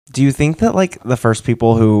Do you think that like the first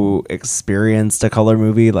people who experienced a color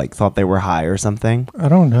movie like thought they were high or something? I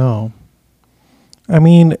don't know. I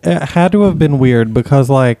mean, it had to have been weird because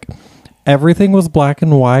like everything was black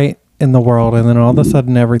and white in the world, and then all of a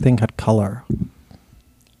sudden everything had color.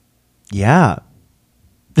 Yeah.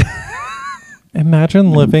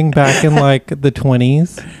 Imagine living back in like the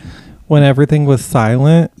 20s when everything was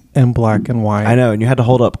silent and black and white. I know, and you had to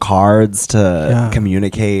hold up cards to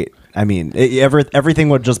communicate. I mean, everything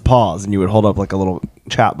would just pause, and you would hold up like a little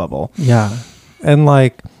chat bubble. Yeah. And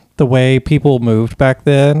like the way people moved back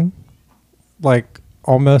then, like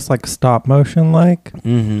almost like stop motion, like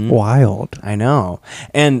wild. I know.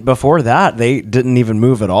 And before that, they didn't even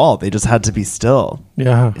move at all. They just had to be still.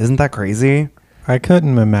 Yeah. Isn't that crazy? I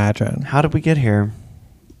couldn't imagine. How did we get here?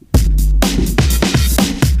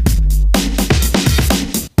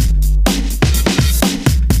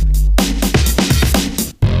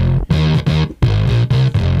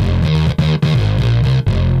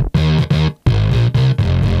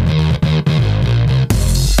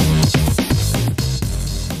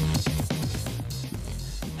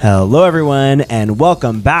 Hello, everyone, and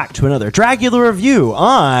welcome back to another Dragula review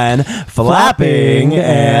on Flapping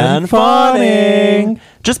and Fawning.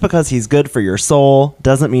 Just because he's good for your soul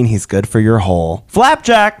doesn't mean he's good for your whole.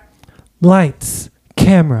 Flapjack! Lights,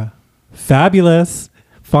 camera, fabulous,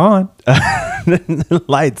 fawn.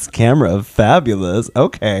 Lights, camera, fabulous.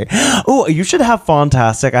 Okay. Oh, you should have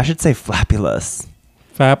fantastic. I should say flapulous.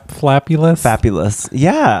 Flappulous? Fabulous.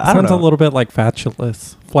 Yeah, I don't Sounds know. a little bit like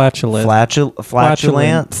flatulence. Flatulence.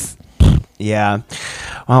 Yeah.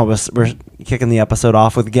 Wow, we're kicking the episode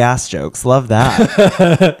off with gas jokes. Love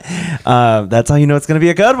that. That's how you know it's going to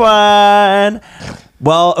be a good one.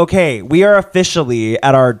 Well, okay. We are officially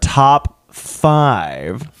at our top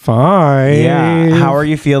 5. 5. Yeah. How are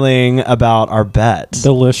you feeling about our bet?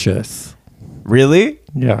 Delicious. Really?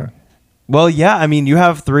 Yeah. Well, yeah. I mean, you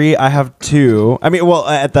have 3. I have 2. I mean, well,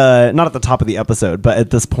 not at the top of the episode, but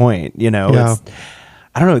at this point, you know, it's,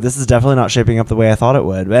 I don't know. This is definitely not shaping up the way I thought it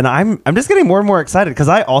would. And I'm just getting more and more excited because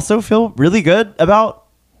I also feel really good about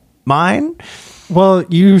mine. Well,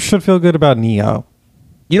 you should feel good about Neo.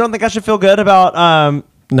 You don't think I should feel good about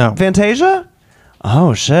No. Fantasia?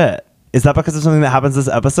 Oh, shit. Is that because of something that happens this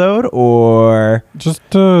episode or? Just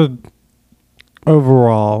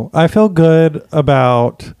overall, I feel good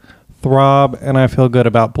about Throb and I feel good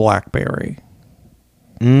about Blackberry.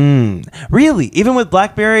 Really? Even with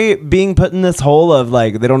Blackberry being put in this hole of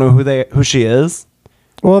like they don't know who she is?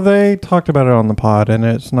 Well, they talked about it on the pod and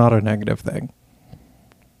it's not a negative thing.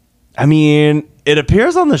 I mean, it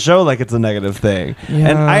appears on the show like it's a negative thing. Yeah.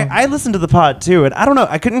 And I listened to the pod too, and I don't know,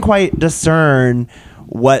 I couldn't quite discern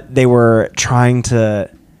what they were trying to,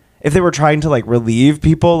 if they were trying to like relieve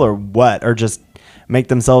people or what, or just make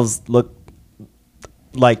themselves look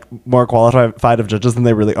like more qualified of judges than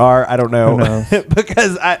they really are. I don't know.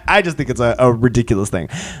 Because I just think it's a ridiculous thing,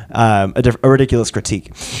 a ridiculous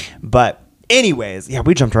critique. But anyways, yeah,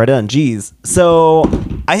 we jumped right in. Jeez. So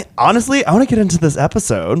I want to get into this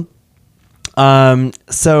episode.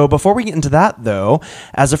 So before we get into that though,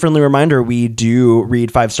 as a friendly reminder, we do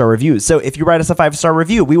read 5-star reviews. So if you write us a 5-star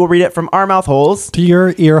review, we will read it from our mouth holes to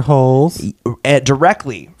your ear holes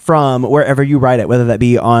directly from wherever you write it, whether that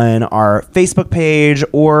be on our Facebook page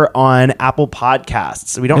or on Apple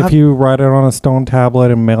Podcasts. We don't If you write it on a stone tablet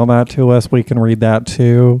and mail that to us, we can read that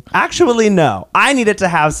too. Actually, no. I need it to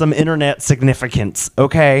have some internet significance,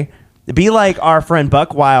 okay? Be like our friend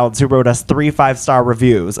Buck Wilds, who wrote us 3 5-star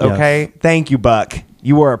reviews, okay? Yes. Thank you, Buck.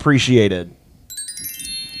 You are appreciated.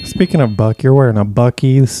 Speaking of Buck, you're wearing a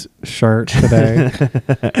Buc-ee's shirt today.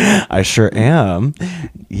 I sure am.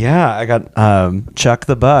 Yeah, I got Chuck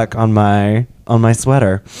the Buck on my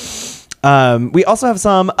sweater. We also have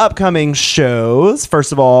some upcoming shows.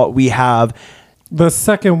 First of all, we have the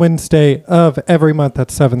second Wednesday of every month at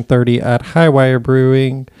 7:30 at Highwire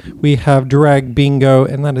Brewing. We have Drag Bingo,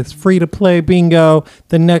 and that is free to play bingo.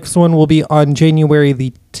 The next one will be on January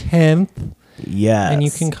the 10th. Yes. And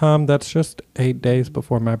you can come. That's just 8 days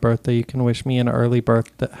before my birthday. You can wish me an early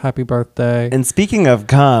birthday. Happy birthday. And speaking of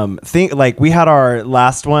come, we had our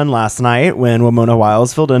last one last night when Wimona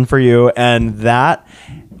Wiles filled in for you, and that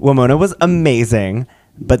Wimona was amazing.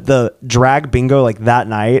 But the drag bingo like that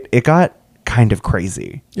night, it got kind of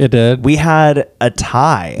crazy. It did. We had a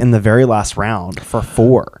tie in the very last round for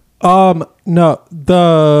 4. No,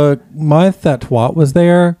 the month that Twat was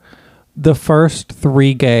there, the first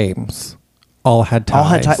 3 games, all had ties. All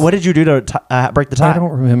had tie. What did you do to break the tie? I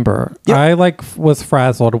don't remember. Yep. I was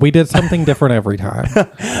frazzled. We did something different every time.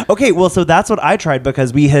 Okay, well, so that's what I tried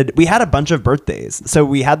because we had a bunch of birthdays, so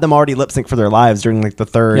we had them already lip sync for their lives during like the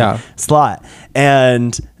third slot,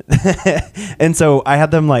 and and so I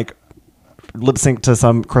had them like lip sync to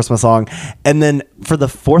some Christmas song, and then for the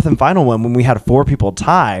fourth and final one, when we had 4 people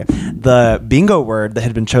tie, the bingo word that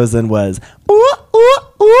had been chosen was ooh ooh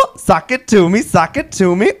ooh, sock it to me,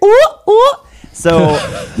 ooh ooh. So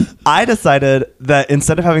I decided that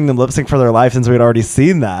instead of having them lip sync for their life, since we had already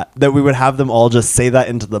seen that we would have them all just say that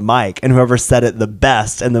into the mic, and whoever said it the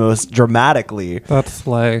best and the most dramatically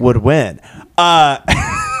would win.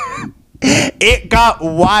 It got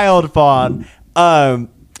wild, Fawn.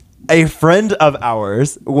 A friend of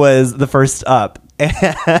ours was the first up,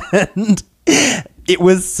 and it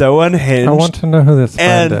was so unhinged. I want to know who this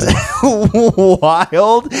friend is.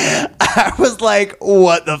 Wild. I was like,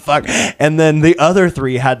 what the fuck? And then the other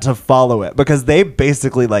 3 had to follow it because they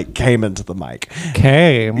basically like came into the mic.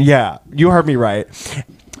 Came? Yeah, you heard me right.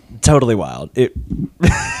 Totally wild.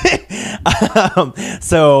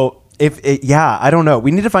 So I don't know.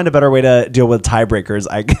 We need to find a better way to deal with tiebreakers,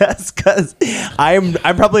 I guess, because I'm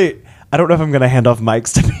probably, I don't know if I'm going to hand off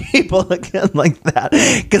mics to people again like that,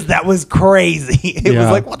 because that was crazy. It was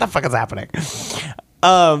like, what the fuck is happening?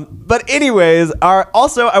 But anyways,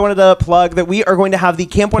 also I wanted to plug that we are going to have the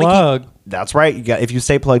Camp Wanakiki. That's right. If you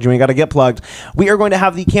stay plugged, you ain't got to get plugged. We are going to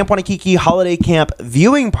have the Camp Wanakiki Holiday Camp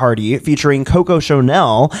viewing party featuring Coco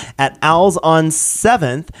Chanel at Owl's on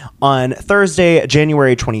 7th on Thursday,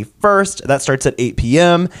 January 21st. That starts at 8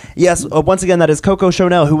 p.m. Yes, once again, that is Coco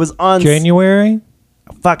Chanel, who was on... January?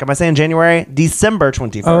 Fuck, am I saying January? December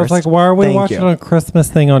 21st. I was like, why are we watching a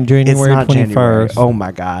Christmas thing on January 21st? January. Oh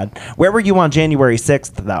my God. Where were you on January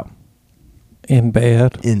 6th, though? In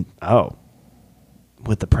bed.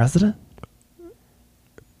 With the president?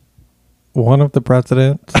 One of the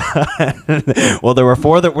presidents. Well, there were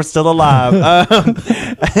 4 that were still alive.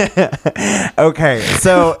 Okay,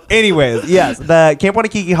 so anyways, yes, the Camp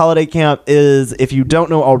Wanakiki Holiday Camp is, if you don't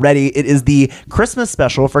know already, it is the Christmas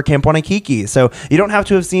special for Camp Wanakiki. So you don't have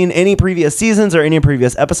to have seen any previous seasons or any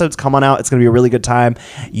previous episodes. Come on out. It's going to be a really good time.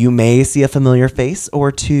 You may see a familiar face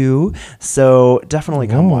or 2, so definitely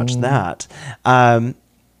come watch that.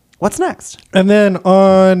 What's next? And then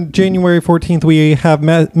on January 14th, we have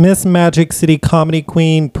Miss Magic City Comedy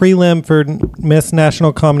Queen prelim for Miss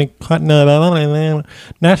National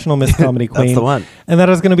National Miss Comedy Queen. That's the one. And that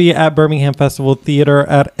is going to be at Birmingham Festival Theater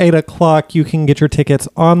at 8 o'clock. You can get your tickets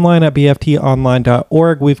online at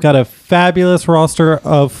bftonline.org. We've got a fabulous roster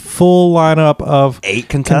of full lineup of 8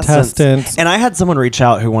 contestants. And I had someone reach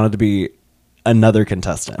out who wanted to be another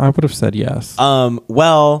contestant. I would have said yes.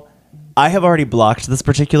 Well, I have already blocked this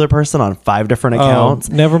particular person on 5 different accounts.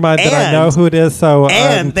 Never mind that I know who it is. So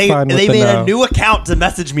they made a new account to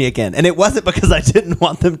message me again, and it wasn't because I didn't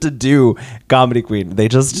want them to do Comedy Queen. They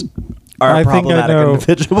just are a problematic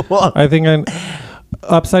individual. I think I'm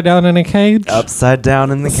upside down in a cage. Upside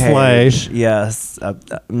down in the cage. Yes.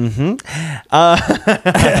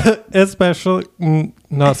 Especially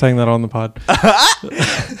not saying that on the pod.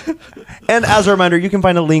 And as a reminder, you can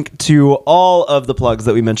find a link to all of the plugs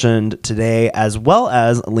that we mentioned today, as well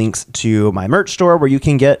as links to my merch store where you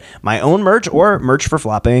can get my own merch or merch for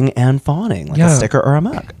flopping and fawning, like a sticker or a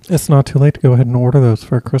mug. It's not too late to go ahead and order those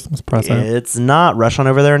for a Christmas present. It's not. Rush on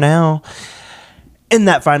over there now. And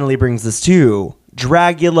that finally brings us to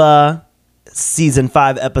Dragula, Season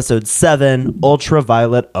 5, Episode 7,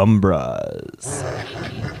 Ultraviolet Umbras.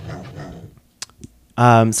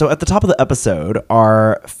 So at the top of the episode,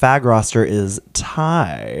 our fag roster is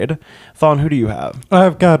tied. Fawn, who do you have?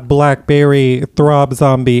 I've got Blackberry, Throb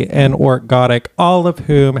Zombie, and Orc Gothic, all of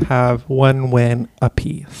whom have 1 win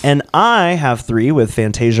apiece. And I have 3 with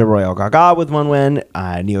Fantasia Royal Gaga with 1 win,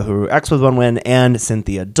 Neo Huru X with 1 win, and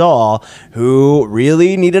Cynthia Doll, who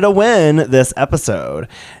really needed a win this episode.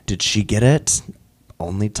 Did she get it?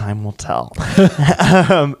 Only time will tell.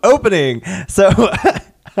 Opening. So...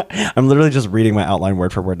 I'm literally just reading my outline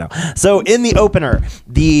word for word now. So in the opener,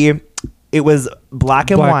 it was black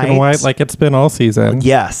and white, like it's been all season.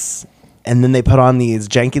 Yes. And then they put on these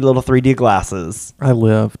janky little 3D glasses. I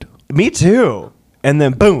lived. Me too. And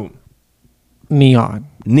then boom. Neon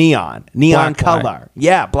black color. Light.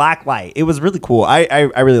 Yeah, Blacklight. It was really cool. I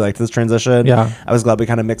really liked this transition. Yeah. I was glad we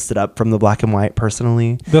kind of mixed it up from the black and white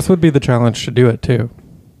personally. This would be the challenge to do it too.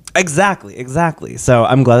 Exactly. So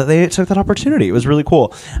I'm glad that they took that opportunity. It was really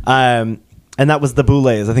cool. And that was the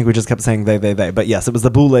Boulets. I think we just kept saying they. But yes, it was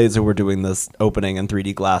the Boulets who were doing this opening and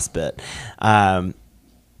 3D glass bit. And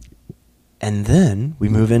then we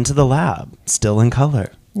move into the lab, still in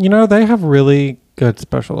color. You know, they have really good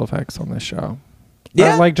special effects on this show.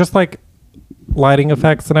 Yeah. Just lighting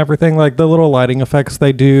effects and everything. Like the little lighting effects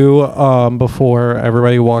they do before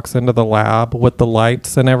everybody walks into the lab with the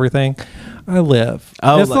lights and everything. I live.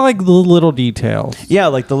 Oh, it's like the little details. Yeah,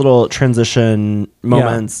 like the little transition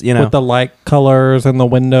moments, you know. With the light colors and the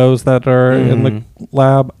windows that are in the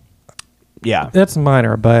lab. Yeah. It's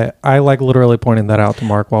minor, but I like literally pointing that out to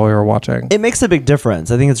Mark while we were watching. It makes a big difference.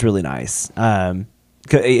 I think it's really nice.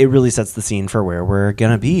 It really sets the scene for where we're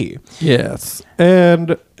going to be. Yes.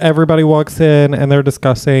 And everybody walks in and they're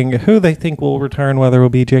discussing who they think will return, whether it will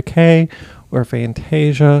be JK or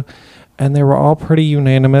Fantasia. And they were all pretty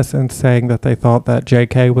unanimous in saying that they thought that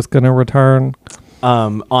JK was going to return.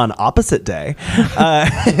 On opposite day.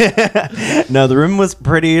 No, the room was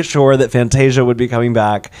pretty sure that Fantasia would be coming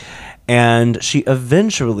back. And she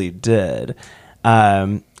eventually did.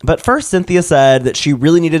 But first, Cynthia said that she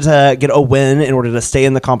really needed to get a win in order to stay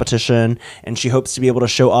in the competition, and she hopes to be able to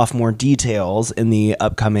show off more details in the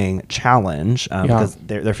upcoming challenge because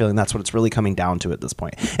they're feeling that's what it's really coming down to at this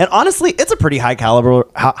point. And honestly, it's a pretty high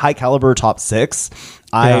caliber top 6.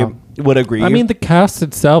 I would agree. I mean, the cast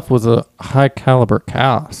itself was a high caliber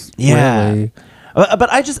cast. Yeah. Really.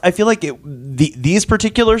 But I feel like these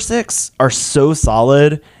particular 6 are so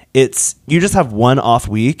solid. It's you just have one off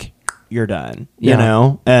week, you're done. You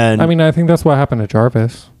know, and I mean, I think that's what happened to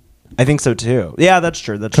Jarvis. I think so too. Yeah, that's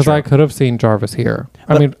true. That's true. Because I could have seen Jarvis here.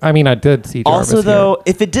 I mean, I did see Jarvis. Also, though, here.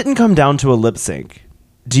 if it didn't come down to a lip sync,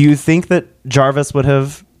 do you think that Jarvis would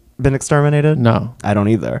have been exterminated? No, I don't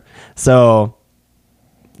either. So,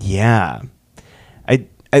 yeah, I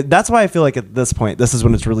that's why I feel like at this point, this is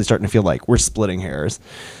when it's really starting to feel like we're splitting hairs.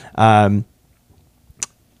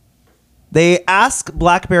 They ask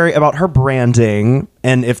Blackberry about her branding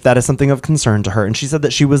and if that is something of concern to her. And she said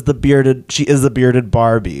that she is the bearded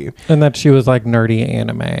Barbie. And that she was like nerdy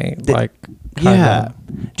anime. Yeah.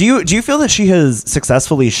 Do you feel that she has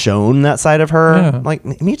successfully shown that side of her? Yeah.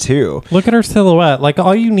 Like, me too. Look at her silhouette. Like,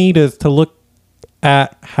 all you need is to look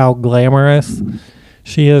at how glamorous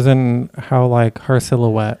she is and how, like, her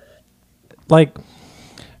silhouette. Like,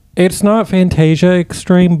 it's not Fantasia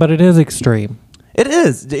extreme, but it is extreme. It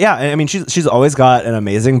is. Yeah. I mean, she's always got an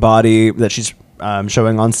amazing body that she's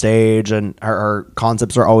showing on stage, and her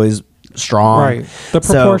concepts are always strong. Right. The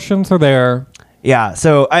proportions are there. Yeah.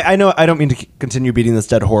 So I know I don't mean to continue beating this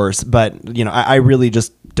dead horse, but, you know, I really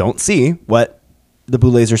just don't see what the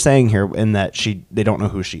Boulets are saying here in that they don't know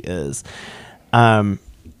who she is. One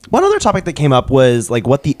other topic that came up was like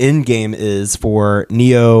what the end game is for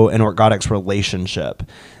Neo and Orthotic's relationship.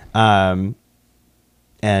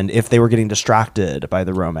 And if they were getting distracted by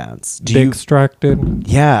the romance. Distracted?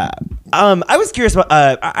 Yeah. I was curious about,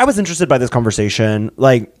 I was interested by this conversation.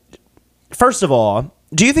 Like, first of all,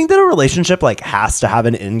 do you think that a relationship like has to have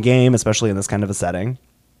an end game, especially in this kind of a setting?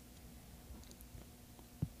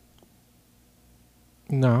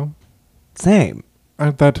 No. Same.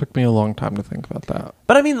 That took me a long time to think about that.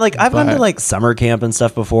 But I mean, like, I've gone to like summer camp and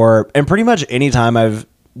stuff before, and pretty much any time I've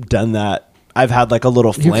done that, I've had like a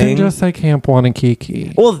little fling. You can just say Camp Juan and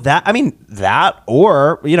Kiki. Well, that,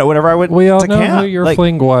 or, you know, whenever I went we all to know camp, who your like,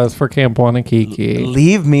 fling was for Camp Juan and Kiki.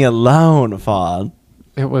 Leave me alone, Fawn.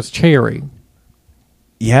 It was Cherry.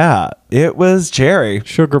 Yeah, it was Cherry.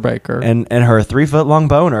 Sugar Baker. And her 3-foot-long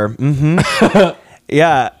boner. Mm-hmm.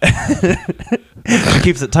 Yeah. She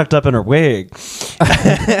keeps it tucked up in her wig.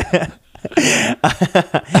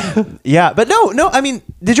 Yeah, but no, I mean,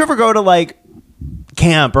 did you ever go to like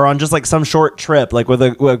camp or on just like some short trip, like with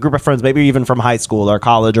a group of friends, maybe even from high school or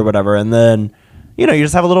college or whatever, and then, you know, you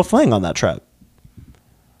just have a little fling on that trip?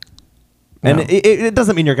 No. And it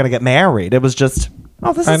doesn't mean you're going to get married. It was just,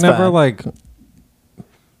 oh, this is fun. I never like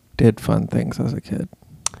did fun things as a kid.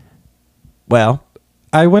 Well,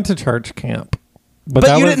 I went to church camp.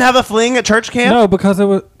 But you didn't have a fling at church camp? No, because it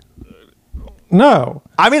was... No.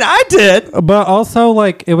 I mean, I did. But also,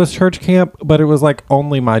 like, it was church camp, but it was, like,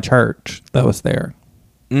 only my church that was there.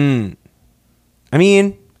 I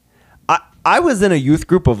mean, I was in a youth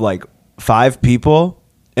group of, like, 5 people,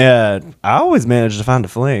 and I always managed to find a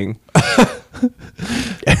fling.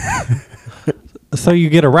 So you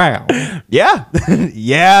get around. Yeah.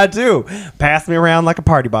 Yeah, I do. Pass me around like a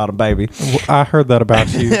party bottom, baby. I heard that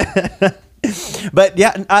about you. But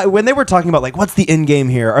yeah, when they were talking about like, what's the end game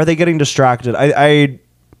here? Are they getting distracted? I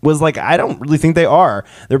was like, I don't really think they are.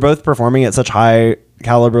 They're both performing at such high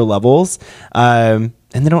caliber levels. And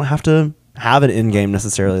they don't have to have an end game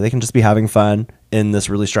necessarily. They can just be having fun in this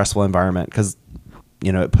really stressful environment because,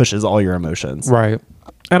 you know, it pushes all your emotions. Right.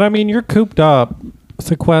 And I mean, you're cooped up,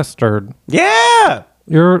 sequestered. Yeah.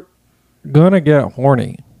 You're going to get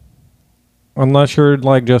horny. Unless you're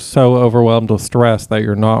like just so overwhelmed with stress that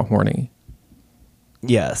you're not horny.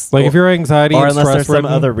 Yes. Like if your anxiety or and unless stress there's some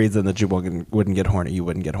ridden- other reason that you wouldn't get horny, you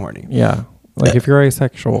wouldn't get horny. Yeah. Like if you're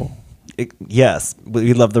asexual. Yes.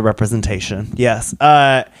 We love the representation. Yes.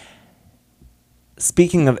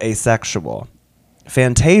 Speaking of asexual,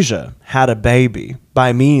 Fantasia had a baby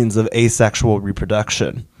by means of asexual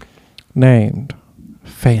reproduction. Named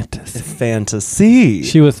Fantasy. Fantasy.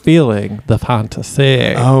 She was feeling the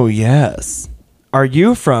fantasy. Oh, yes. Are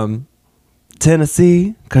you from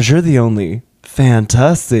Tennessee? Because you're the only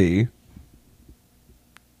fantasy.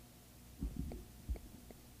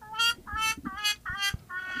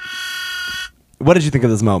 What did you think of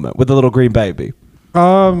this moment with the little green baby?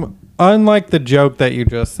 Unlike the joke that you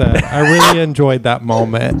just said, I really enjoyed that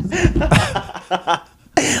moment.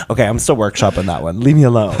 Okay, I'm still workshopping that one. Leave me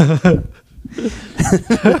alone.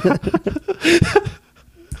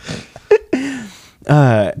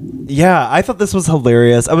 Yeah, I thought this was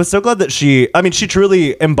hilarious. I was so glad that she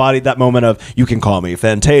truly embodied that moment of, you can call me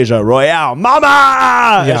Fantasia Royale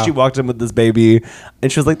Mama! Yeah. As she walked in with this baby.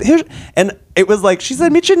 And she was like, here, and it was like, she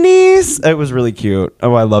said, meet your niece. It was really cute.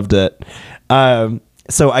 Oh, I loved it.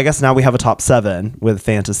 So I guess now we have a top 7 with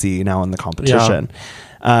Fantasy now in the competition.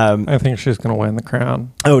 I think she's going to win the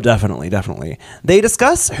crown. Oh, definitely. They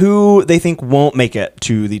discuss who they think won't make it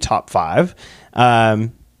to the top 5.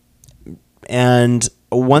 And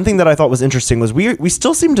one thing that I thought was interesting was we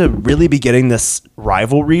still seem to really be getting this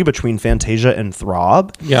rivalry between Fantasia and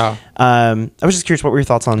Throb. Yeah. I was just curious, what were your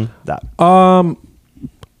thoughts on that?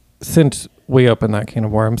 Since we opened that can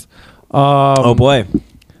of worms. Oh, boy.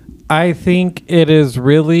 I think it is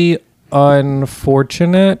really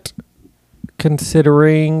unfortunate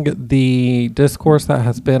considering the discourse that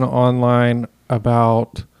has been online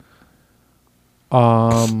about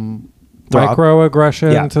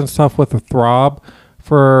microaggressions and stuff with the Throb,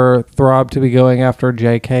 for Throb to be going after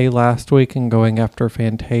JK last week and going after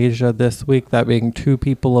Fantasia this week, that being 2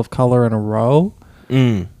 people of color in a row.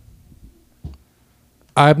 I'm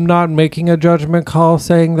not making a judgment call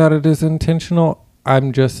saying that it is intentional.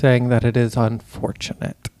 I'm just saying that it is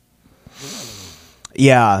unfortunate.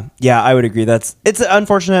 Yeah, I would agree. It's an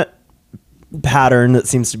unfortunate pattern that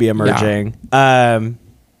seems to be emerging. Yeah.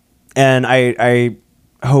 And I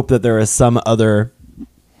hope that there is some other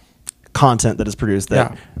content that is produced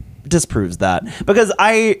that disproves that, because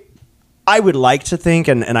I would like to think,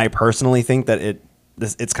 and I personally think that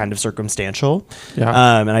it's kind of circumstantial.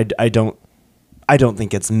 Yeah. And I don't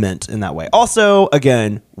think it's meant in that way. Also,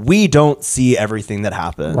 again, we don't see everything that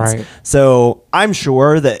happens. Right. So I'm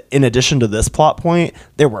sure that in addition to this plot point,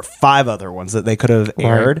 there were 5 other ones that they could have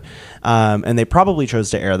aired. Right. And they probably chose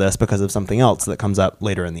to air this because of something else that comes up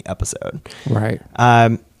later in the episode. Right.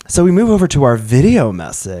 So we move over to our video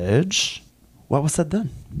message. What was said then?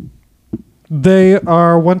 They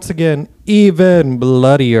are once again even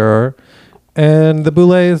bloodier. And the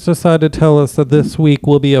Boulets decided to tell us that this week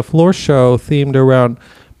will be a floor show themed around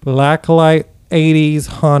Blacklight 80s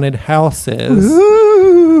haunted houses.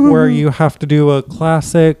 Ooh. Where you have to do a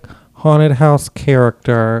classic haunted house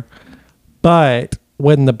character. But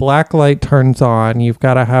when the black light turns on, you've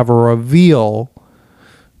got to have a reveal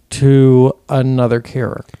to another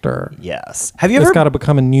character. Yes. Have you ever... It's got to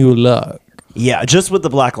become a new look. Yeah, just with the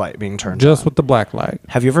black light being turned on. Just with the black light.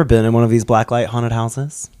 Have you ever been in one of these blacklight haunted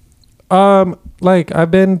houses? Like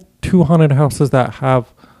I've been to haunted houses that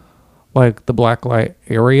have like the blacklight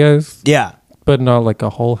areas. Yeah. But not like a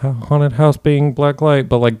whole haunted house being blacklight,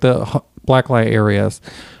 but like the blacklight areas.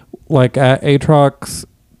 Like at Aatrox,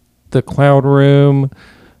 the cloud room,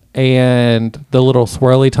 and the little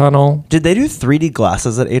swirly tunnel. Did they do 3D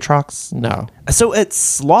glasses at Aatrox? No. So at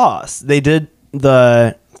Sloss, they did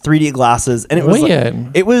the 3D glasses, and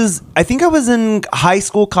it was I think I was in high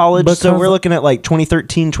school, college, because so we're looking at like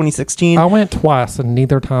 2013, 2016. I went twice, and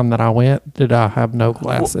neither time that I went did I have no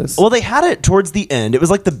glasses. Well, they had it towards the end. It was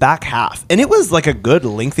like the back half, and it was like a good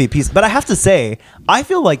lengthy piece. But I have to say, I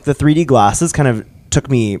feel like the 3D glasses kind of took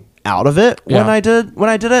me out of it when I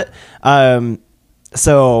did it.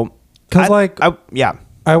 So because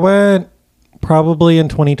I went probably in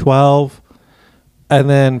 2012, and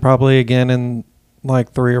then probably again in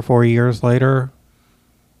like 3 or 4 years later,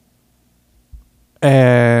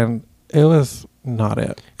 and it was not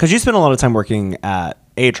it. Because you spent a lot of time working at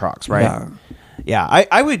Aatrox, right? Yeah.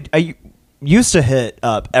 I used to hit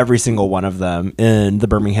up every single one of them in the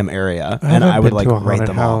Birmingham area, and I would like rate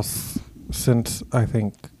them all since I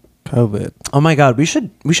think COVID. Oh my God, we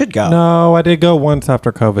should go. No, I did go once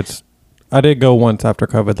after COVID.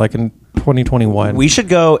 Like in 2021. We should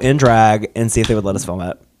go in drag and see if they would let us film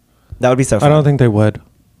it. That would be so fun. I don't think they would.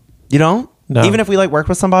 You don't? No. Even if we like worked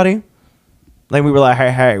with somebody? Like we were like,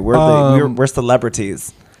 hey, we're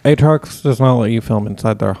celebrities. Aatrox does not let you film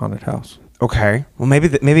inside their haunted house. Okay. Well, maybe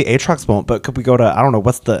Aatrox won't, but could we go to, I don't know,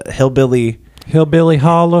 what's the Hillbilly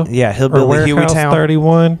Hollow? Yeah, Hillbilly Hueytown.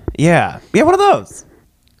 31. Yeah. Yeah, one of those.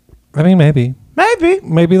 I mean, maybe.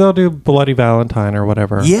 Maybe They'll do Bloody Valentine or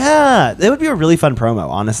whatever. Yeah. It would be a really fun promo,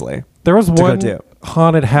 honestly. There was one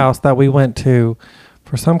haunted house that we went to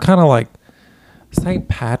for some kind of like St.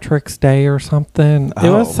 Patrick's Day or something. It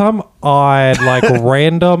was some odd, like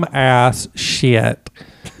random ass shit.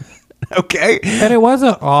 Okay. And it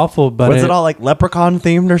wasn't awful, but was it all like leprechaun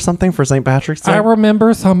themed or something for St. Patrick's Day? I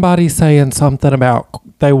remember somebody saying something about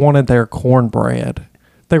they wanted their cornbread.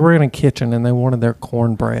 They were in a kitchen and they wanted their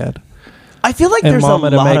cornbread. I feel like and there's Mama a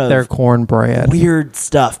to lot make of their cornbread. Weird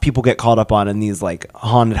stuff people get caught up on in these like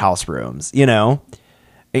haunted house rooms, you know?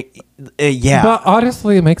 Yeah. But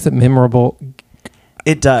honestly, it makes it memorable.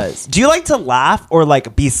 It does. Do you like to laugh or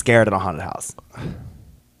like be scared in a haunted house?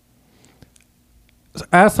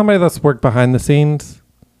 As somebody that's worked behind the scenes,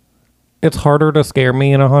 it's harder to scare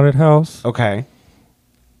me in a haunted house. Okay.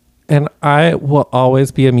 And I will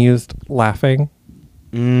always be amused laughing.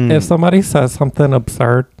 If somebody says something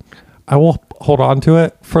absurd, I will hold on to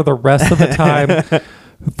it for the rest of the time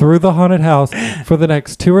through the haunted house for the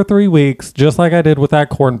next 2 or 3 weeks, just like I did with that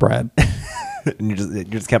cornbread. And you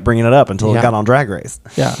just kept bringing it up until it got on Drag Race.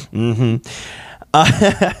 Yeah. Mm-hmm.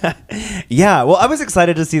 Yeah, well, I was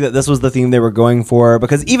excited to see that this was the theme they were going for,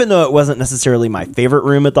 because even though it wasn't necessarily my favorite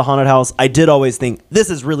room at the haunted house, I did always think this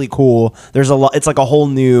is really cool. There's a lot. It's like a whole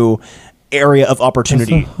new area of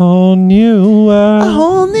opportunity. It's a whole new area.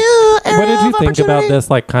 What did you think about this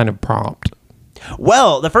like kind of prompt?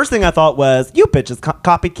 Well, the first thing I thought was, you bitches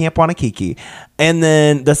copied Camp Wanakiki. And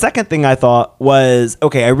then the second thing I thought was,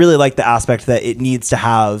 okay, I really like the aspect that it needs to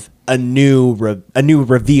have a new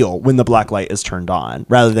reveal when the black light is turned on,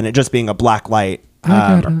 rather than it just being a black light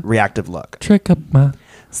reactive look. Trick up my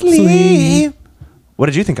sleeve. What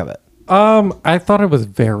did you think of it? I thought it was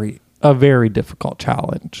a very difficult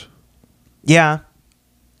challenge. Yeah.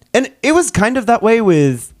 And it was kind of that way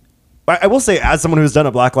with, I will say, as someone who's done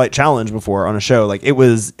a blacklight challenge before on a show, like it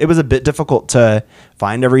was a bit difficult to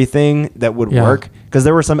find everything that would work, because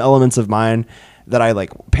there were some elements of mine that I like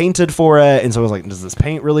painted for it, and so I was like, does this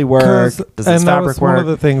paint really work? Does this fabric work? One of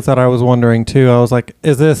the things that I was wondering too. I was like,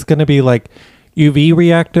 is this going to be like UV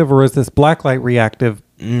reactive or is this blacklight reactive?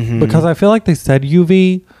 Mm-hmm. Because I feel like they said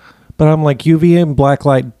UV, but I'm like, UV and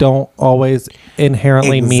blacklight don't always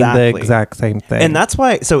inherently mean the exact same thing. And that's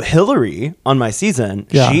why, so Hillary on my season,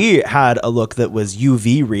 she had a look that was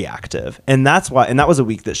UV reactive. And that's why, and that was a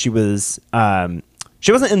week that she wasn't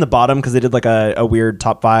in the bottom, because they did like a weird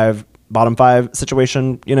top 5, bottom 5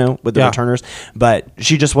 situation, you know, with the returners. But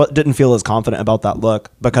she just didn't feel as confident about that look,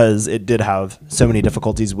 because it did have so many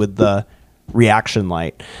difficulties with the reaction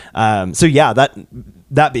light. So yeah,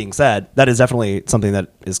 that being said, that is definitely something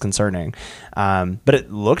that is concerning. But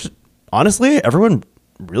it looked, honestly, everyone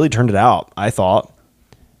really turned it out, I thought.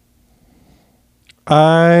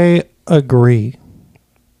 I agree.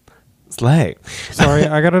 Slay. Sorry,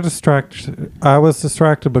 I was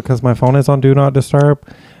distracted because my phone is on Do Not Disturb,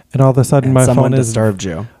 and all of a sudden my phone is disturbed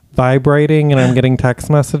you. Vibrating, and I'm getting text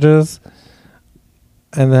messages.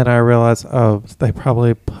 And then I realized, oh, they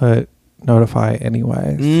probably put notify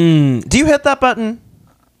anyways. Do you hit that button?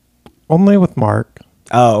 Only with Mark.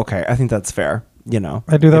 Oh, okay. I think that's fair. You know,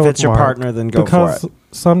 I do that if with it's your Mark, partner, then go for it.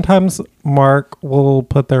 Sometimes Mark will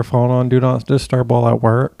put their phone on Do Not Disturb while at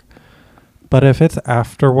work. But if it's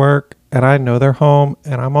after work and I know they're home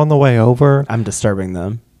and I'm on the way over, I'm disturbing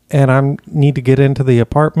them, and I need to get into the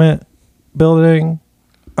apartment building,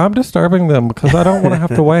 I'm disturbing them because I don't want to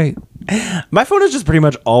have to wait. My phone is just pretty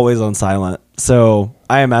much always on silent, so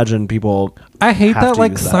I imagine people. I hate that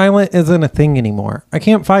like silent isn't a thing anymore. I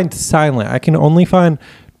can't find silent. I can only find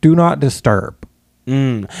Do Not Disturb.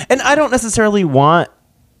 And I don't necessarily want,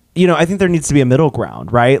 you know, I think there needs to be a middle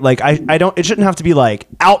ground, right? Like I don't. It shouldn't have to be like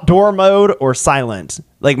outdoor mode or silent.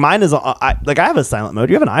 Like mine is. I have a silent mode.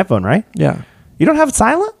 You have an iPhone, right? Yeah. You don't have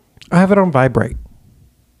silent? I have it on vibrate.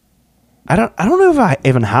 I don't know if I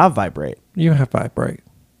even have vibrate. You have vibrate.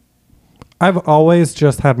 I've always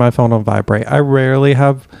just had my phone on vibrate. I rarely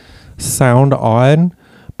have sound on,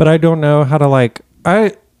 but I don't know how to like.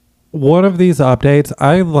 One of these updates,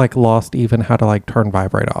 I like lost even how to like turn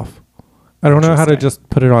vibrate off. I don't know how to just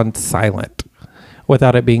put it on silent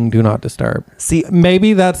without it being Do Not Disturb. See,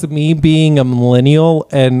 maybe that's me being a millennial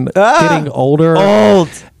and getting older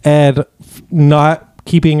and not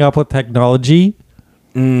keeping up with technology.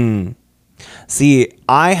 See,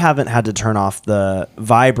 I haven't had to turn off the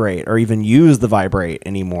vibrate or even use the vibrate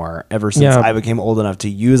anymore ever since I became old enough to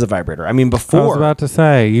use a vibrator. I mean, before... I was about to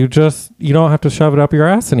say, you don't have to shove it up your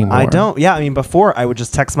ass anymore. I don't. Yeah, I mean, before I would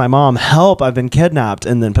just text my mom, help, I've been kidnapped,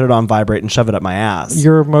 and then put it on vibrate and shove it up my ass.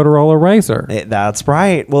 Your Motorola Razr. That's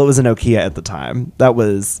right. Well, it was a Nokia at the time. That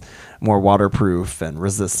was more waterproof and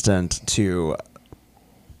resistant to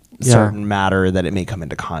certain matter that it may come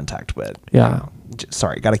into contact with. Yeah.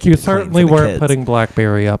 Sorry, got to keep you it clean certainly for the weren't kids. Putting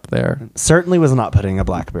BlackBerry up there. Certainly was not putting a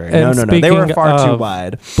BlackBerry. And No. They were far too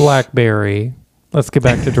wide. BlackBerry. Let's get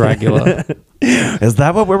back to Dragula. Is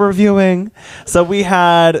that what we're reviewing? So we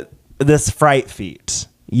had this fright feat.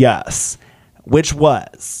 Yes. Which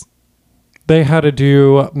was? They had to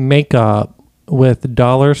do makeup with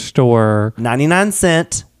dollar store. 99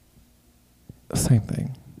 cent. Same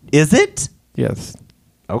thing. Is it? Yes.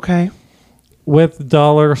 Okay. With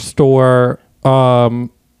dollar store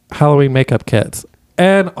Halloween makeup kits.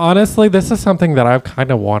 And honestly, this is something that I've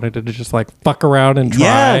kind of wanted to just like fuck around and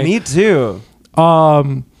try. Yeah, me too.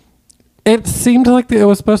 It seemed like it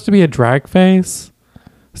was supposed to be a drag face.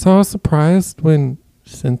 So I was surprised when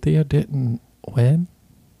Cynthia didn't win.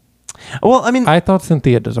 Well, I mean, I thought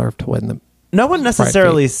Cynthia deserved to win them. No one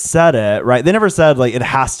necessarily said it, right? They never said like it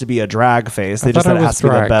has to be a drag face. They just said it has to be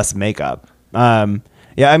the best makeup.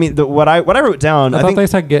 Yeah, I mean, what I wrote down. I thought they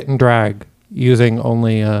said get in drag using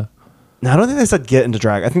only. No, I don't think they said get into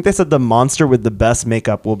drag. I think they said the monster with the best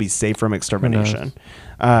makeup will be safe from extermination.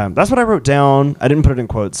 That's what I wrote down. I didn't put it in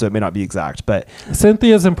quotes, so it may not be exact. But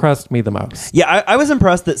Cynthia's impressed me the most. Yeah, I was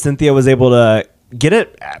impressed that Cynthia was able to get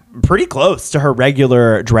it pretty close to her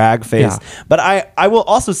regular drag face. Yeah. But I will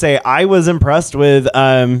also say I was impressed with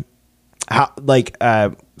how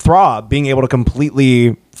Throb being able to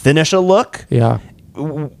completely finish a look. Yeah.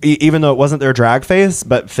 Even though it wasn't their drag face,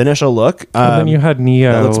 but finish a look. And then you had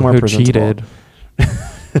Neo who cheated.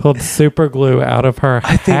 Pulled super glue out of her hat.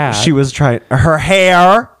 I think she was trying her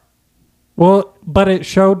hair. Well, but it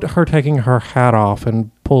showed her taking her hat off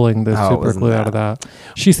and pulling the super glue out of that.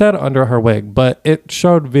 She said under her wig, but it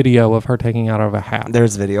showed video of her taking out of a hat.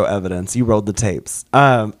 There's video evidence. You rolled the tapes.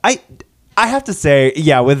 I have to say,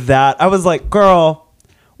 yeah, with that, I was like, girl,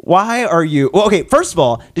 why are you... Well, okay, first of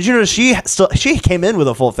all, did you notice she came in with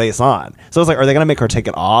a full face on? So I was like, are they going to make her take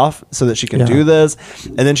it off so that she can do this?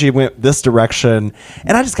 And then she went this direction.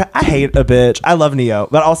 And I hate a bitch. I love Neo,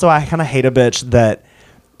 but also I kind of hate a bitch that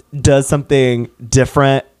does something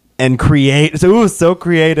different and so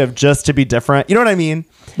creative just to be different. You know what I mean?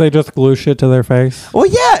 They just glue shit to their face. Well,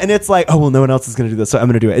 yeah, and it's like, oh, well, no one else is going to do this, so I'm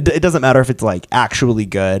going to do it. It doesn't matter if it's like actually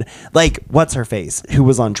good. Like, what's her face? Who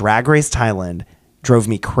was on Drag Race Thailand drove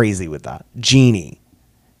me crazy with that. Jeannie.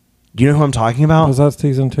 Do you know who I'm talking about? Was that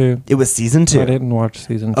season 2? It was season 2. I didn't watch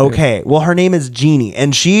season 2. Okay, well, her name is Jeannie,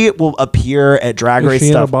 and she will appear at Drag Race stuff. Is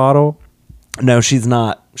she in a bottle? No, she's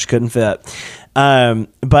not. She couldn't fit.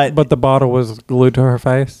 But the bottle was glued to her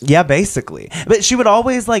face. Yeah, basically. But she would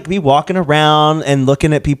always like be walking around and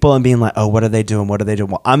looking at people and being like, oh, what are they doing? What are they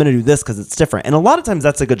doing? Well, I'm going to do this because it's different. And a lot of times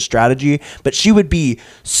that's a good strategy. But she would be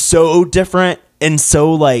so different and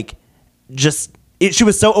so like she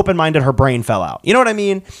was so open-minded, her brain fell out. You know what I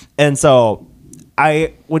mean? And so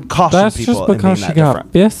I would caution people. That's just because she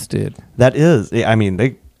got fisted. That is. I mean,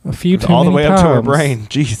 a few too all the way times. Up to her brain.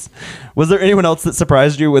 Jeez. Was there anyone else that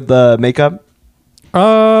surprised you with the makeup?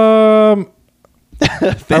 Are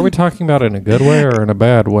we talking about in a good way or in a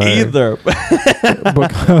bad way? Either.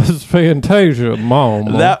 Because Fantasia,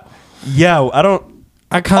 mom.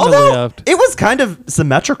 I kind of lived. It was kind of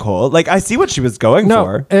symmetrical. Like I see what she was going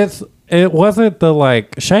for. It wasn't the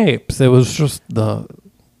like shapes. It was just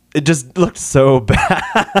it just looked so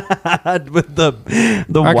bad with the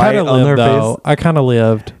white on her face. I kind of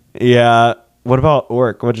lived. Yeah. What about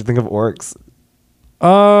Orc? What'd you think of Orcs?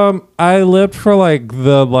 I lived for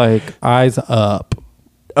the eyes up.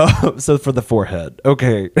 Oh, so for the forehead.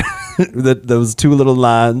 Okay. Those two little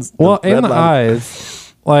lines. Well, and the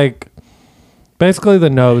eyes. Basically the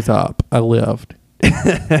nose up. I lived.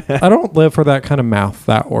 I don't live for that kind of mouth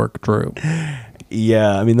that Orc drew.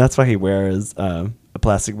 Yeah, I mean, that's why he wears a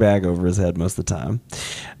plastic bag over his head most of the time.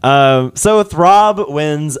 So Throb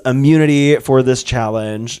wins immunity for this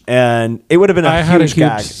challenge, and it would have been a huge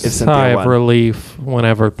gag if Cynthia sigh won. of relief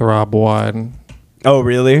whenever Throb won. Oh,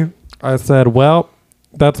 really? I said, well,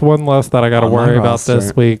 that's one less that I got to worry about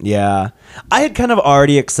this week. Yeah. I had kind of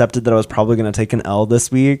already accepted that I was probably going to take an L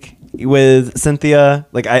this week with Cynthia.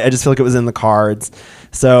 I just feel like it was in the cards.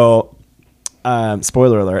 So,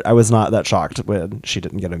 spoiler alert, I was not that shocked when she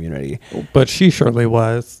didn't get immunity. But she surely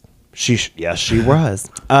was. Yes, she was.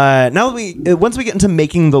 Now once we get into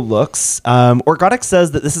making the looks, Orgotic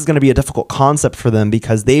says that this is going to be a difficult concept for them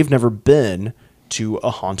because they've never been to a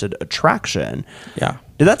haunted attraction. Yeah.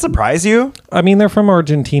 Did that surprise you? I mean, they're from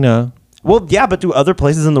Argentina. Well, yeah, but do other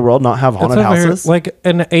places in the world not have haunted houses? Like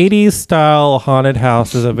an 80s style haunted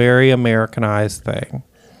house is a very Americanized thing.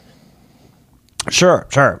 Sure.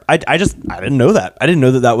 I didn't know that. I didn't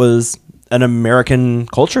know that was an American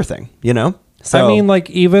culture thing, you know? So, I mean, like,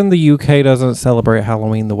 even the UK doesn't celebrate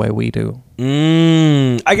Halloween the way we do.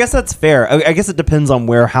 I guess that's fair. I guess it depends on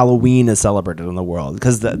where Halloween is celebrated in the world,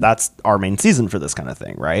 because that's our main season for this kind of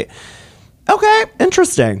thing, right? Okay,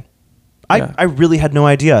 interesting. Yeah. I really had no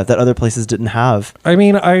idea that other places didn't have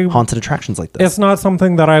haunted attractions like this. It's not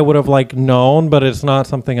something that I would have, like, known, but it's not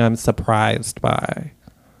something I'm surprised by.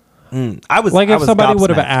 If somebody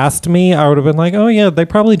would have asked me, I would have been like, oh, yeah, they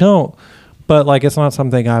probably don't. But, like, it's not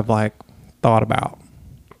something I've, like, thought about.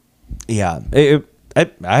 Yeah, I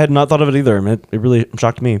had not thought of it either. It really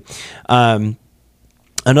shocked me.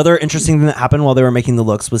 Another interesting thing that happened while they were making the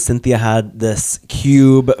looks was Cynthia had this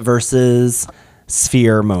cube versus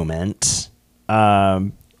sphere moment.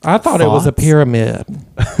 I thought it was a pyramid.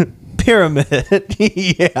 Pyramid.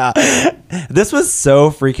 Yeah. This was so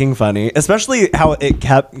freaking funny, especially how it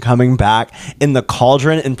kept coming back in the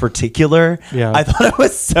cauldron in particular. Yeah. I thought it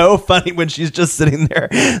was so funny when she's just sitting there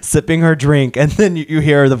sipping her drink and then you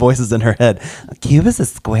hear the voices in her head. A cube is a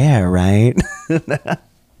square, right?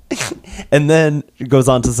 And then it goes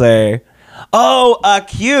on to say, oh, a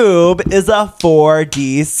cube is a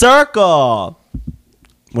 4D circle.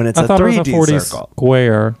 When it's a 3D it was a 4D circle.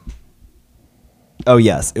 Square. Oh,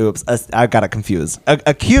 yes. Oops. I got it confused.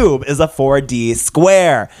 A cube is a 4D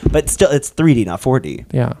square, but still it's 3D, not 4D.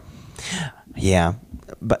 Yeah. Yeah.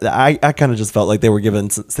 But I kind of just felt like they were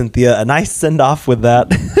giving Cynthia a nice send-off with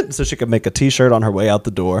that so she could make a T-shirt on her way out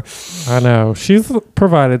the door. I know. She's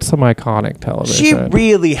provided some iconic television. She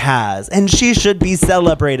really has. And she should be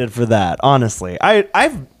celebrated for that, honestly.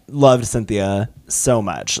 I've loved Cynthia so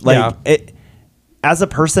much. Like, as a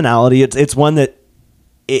personality, it's one that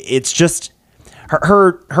it's just...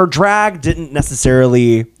 Her drag didn't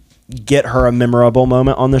necessarily get her a memorable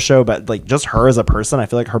moment on the show, but like just her as a person, I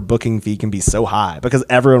feel like her booking fee can be so high because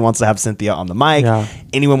everyone wants to have Cynthia on the mic. Yeah.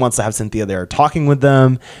 Anyone wants to have Cynthia there talking with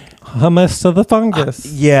them. Hummus to the fungus.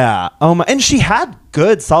 Yeah. And she had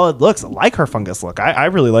good, solid looks, like her fungus look. I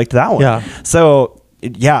really liked that one. Yeah. So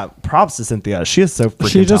yeah, props to Cynthia. She is so freaking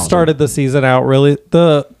She just talented. started the season out really.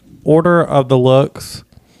 The order of the looks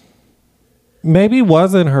maybe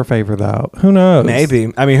wasn't her favor though. Who knows?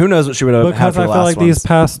 Maybe. I mean, who knows what she would have had for the last Because I feel like ones. these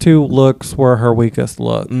past two looks were her weakest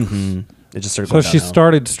look. Mm-hmm. It just started so she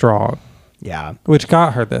started strong. Yeah. Which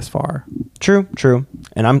got her this far. True.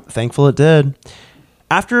 And I'm thankful it did.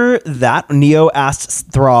 After that, Neo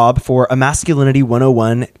asked Throb for a Masculinity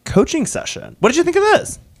 101 coaching session. What did you think of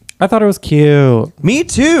this? I thought it was cute. Me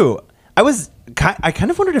too. I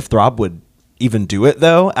kind of wondered if Throb would even do it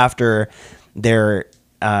though after their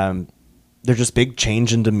just big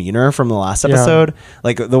change in demeanor from the last episode.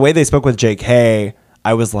 Like the way they spoke with JK,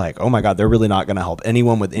 I was like, oh my God, they're really not going to help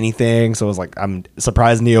anyone with anything. So I was like, I'm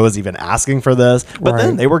surprised Neo was even asking for this, but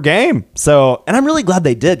then they were game. So, and I'm really glad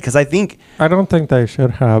they did. Cause I don't think they should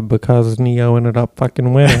have because Neo ended up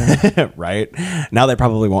fucking winning. Right. Now they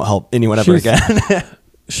probably won't help anyone ever again.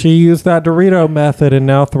 She used that Dorito method and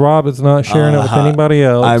now Throb is not sharing it with anybody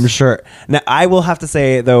else. I'm sure. Now, I will have to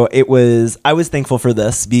say, though, I was thankful for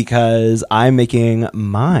this because I'm making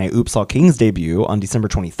my Oops All Kings debut on December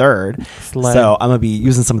 23rd. So I'm going to be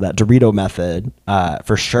using some of that Dorito method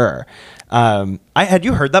for sure. Had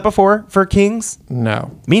you heard that before for Kings?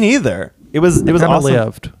 No. Me neither. It was awesome.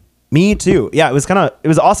 Lived. Me too. Yeah, it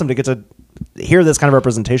was awesome to get to hear this kind of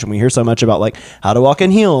representation. We hear so much about like how to walk in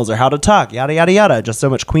heels or how to talk, yada yada yada, just so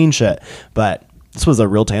much queen shit, but this was a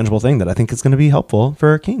real tangible thing that I think is going to be helpful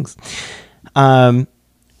for Kings.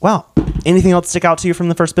 Well, anything else stick out to you from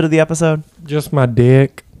the first bit of the episode? Just my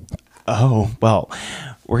dick. Oh, well,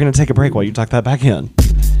 we're going to take a break while you tuck that back in.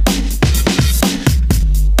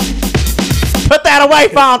 Put that away,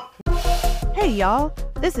 Font! Hey y'all,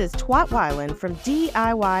 this is Twat Weiland from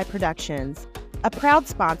DIY Productions, a proud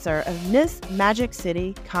sponsor of Miss Magic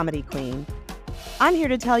City Comedy Queen. I'm here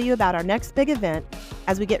to tell you about our next big event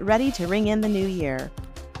as we get ready to ring in the new year.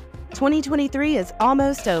 2023 is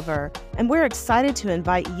almost over, and we're excited to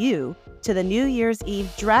invite you to the New Year's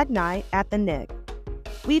Eve Drag Night at the Nick.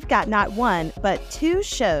 We've got not one, but 2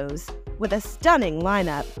 shows with a stunning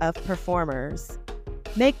lineup of performers.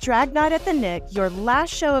 Make Drag Night at the Nick your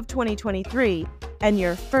last show of 2023 and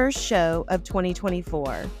your first show of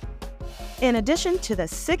 2024. In addition to the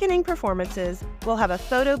sickening performances, we'll have a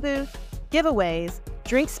photo booth, giveaways,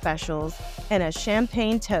 drink specials, and a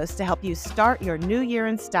champagne toast to help you start your new year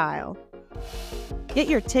in style. Get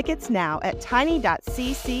your tickets now at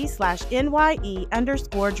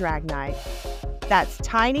tiny.cc/NYE_drag night. That's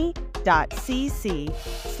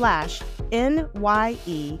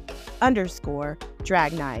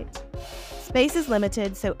tiny.cc/NYE_drag night. Space is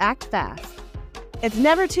limited, so act fast. It's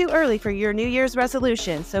never too early for your New Year's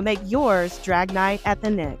resolution, so make yours drag night at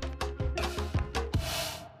the Nick.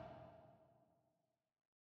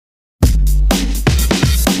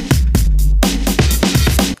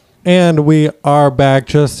 And we are back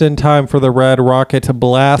just in time for the red rocket to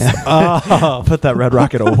blast off. Put that red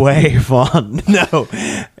rocket away, Fawn. No.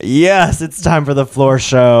 Yes, it's time for the floor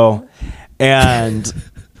show. And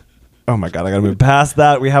oh my God, I gotta move past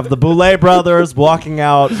that. We have the Boulet brothers walking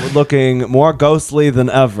out looking more ghostly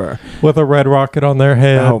than ever. With a red rocket on their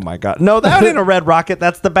head. Oh my God. No, that ain't a red rocket.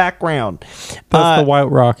 That's the background. That's the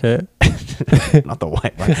white rocket. Not the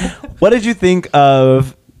white rocket. What did you think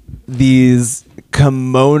of these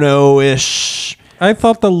kimono-ish I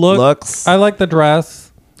thought the looks? I like the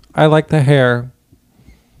dress. I like the hair.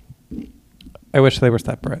 I wish they were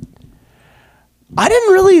separate. I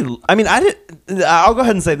didn't really. I mean, I'll go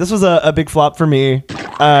ahead and say this was a big flop for me.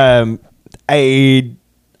 I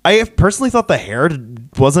personally thought the hair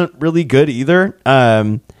wasn't really good either.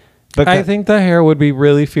 But I think the hair would be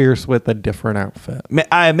really fierce with a different outfit.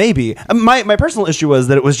 Maybe my personal issue was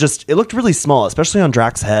that it looked really small, especially on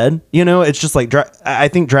Drak's head. You know, it's just like I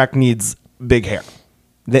think Drak needs big hair.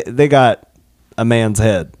 They got a man's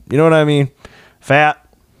head. You know what I mean? Fat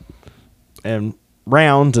and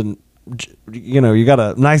round, and you know, you got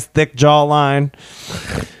a nice thick jawline.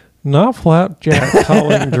 Not Flapjack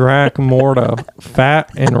calling Drak Morta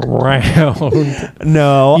fat and round.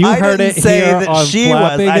 No, You I heard didn't it say here that on she was.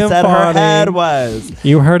 Flapping I and said her Fawning. head was.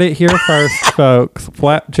 You heard it here first, folks.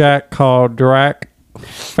 Flapjack called Drak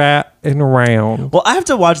fat and round. Well, I have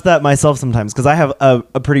to watch that myself sometimes because I have a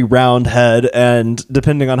pretty round head, and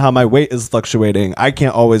depending on how my weight is fluctuating, I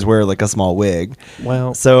can't always wear like a small wig.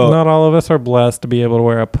 Well, So- not all of us are blessed to be able to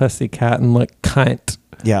wear a pussycat and look cunt.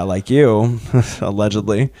 Yeah, like you,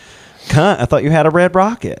 allegedly. Cunt, I thought you had a red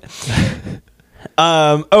rocket.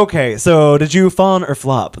 Okay, so did you fawn or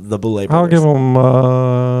flop the Boulet I'll brothers? give them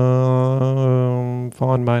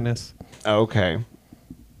fawn minus. Okay.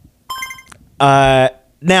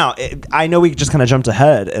 Now, I know we just kind of jumped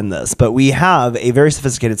ahead in this, but we have a very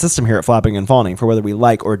sophisticated system here at Flapping and Fawning for whether we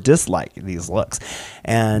like or dislike these looks.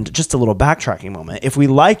 And just a little backtracking moment. If we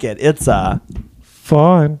like it, it's a...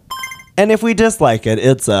 Fawn. And if we dislike it,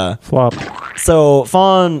 it's a... Flop. So,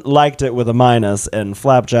 Fawn liked it with a minus, and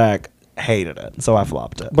Flapjack hated it. So I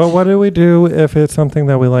flopped it. But what do we do if it's something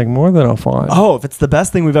that we like more than a fawn? Oh, if it's the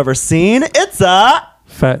best thing we've ever seen, it's a...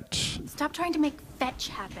 Fetch. Stop trying to make fetch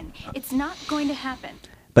happen. It's not going to happen.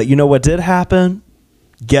 But you know what did happen?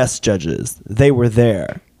 Guest judges. They were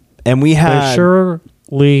there. And we had... They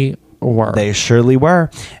surely were. They surely were.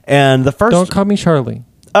 And the first... Don't call me Charlie.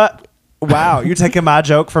 Wow, you taking my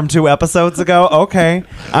joke from 2 episodes ago? Okay.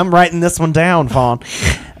 I'm writing this one down, Fawn.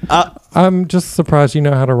 I'm just surprised you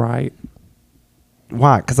know how to write.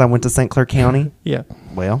 Why? Because I went to St. Clair County? Yeah.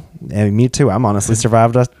 Well, me too. I'm honestly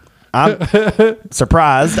survived. I'm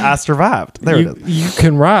surprised I survived. There it is. You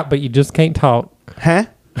can write, but you just can't talk. Huh?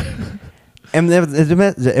 And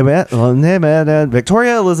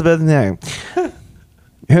Victoria Elizabeth, no.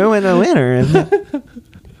 Who in the winner?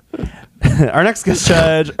 Our next guest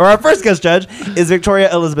judge, or our first guest judge, is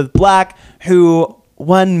Victoria Elizabeth Black, who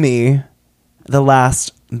won me the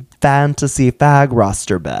last fantasy fag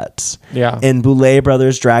roster bet in Boulet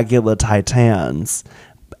Brothers Dragula Titans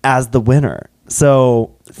as the winner.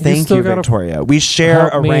 So thank you, Victoria. We share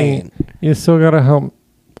a reign. You still got to help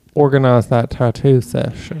organize that tattoo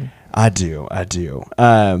session. I do.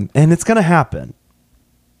 And it's going to happen.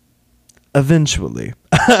 Eventually.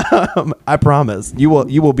 I promise. You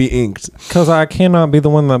will be inked. Because I cannot be the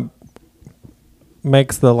one that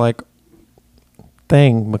makes the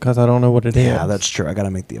thing because I don't know what it is. Yeah, that's true. I got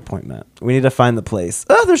to make the appointment. We need to find the place.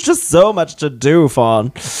 Oh, there's just so much to do,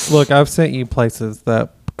 Fawn. Look, I've sent you places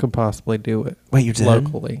that could possibly do it. Wait, you did?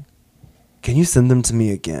 Locally. Can you send them to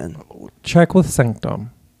me again? Check with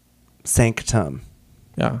Sanctum. Sanctum.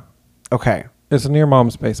 Yeah. Okay. It's near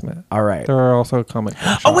Mom's basement. All right. There are also comic book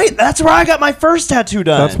shops. Oh, wait. That's where I got my first tattoo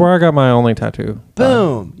done. That's where I got my only tattoo.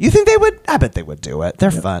 Boom. You think they would? I bet they would do it.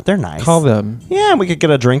 They're fun. They're nice. Call them. Yeah, we could get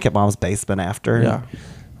a drink at Mom's basement after. Yeah.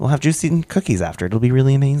 We'll have juicy cookies after. It'll be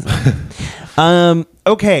really amazing.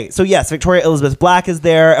 Okay, so yes, Victoria Elizabeth Black is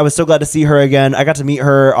there. I was so glad to see her again. I got to meet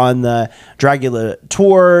her on the Dragula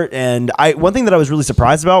tour, and one thing that I was really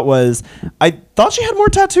surprised about was I thought she had more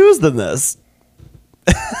tattoos than this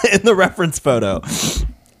in the reference photo.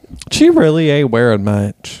 She really ain't wearing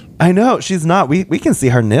much. I know she's not. We can see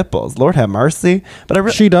her nipples. Lord have mercy.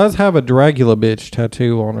 But she does have a Dragula bitch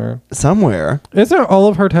tattoo on her somewhere. Isn't all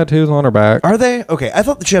of her tattoos on her back? Are they? Okay, I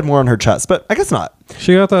thought that she had more on her chest, but I guess not.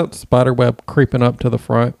 She got that spider web creeping up to the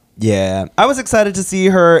front. Yeah, I was excited to see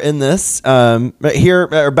her in this. Right here,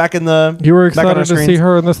 or back in the. You were excited to see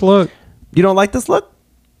her in this look. You don't like this look?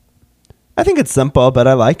 I think it's simple, but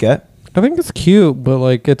I like it. I think it's cute, but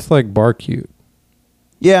like it's like bar cute.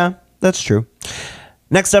 Yeah, that's true.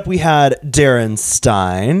 Next up, we had Darren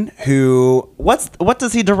Stein, who what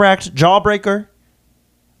does he direct? Jawbreaker.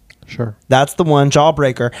 Sure, that's the one,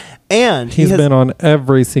 Jawbreaker, and he's been on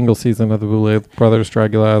every single season of the Boulet Brothers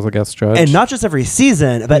Dragula as a guest judge, and not just every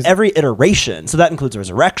season, but every iteration. So that includes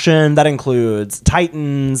Resurrection, that includes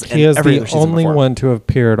Titans. He is the only one to have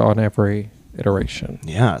appeared on every iteration.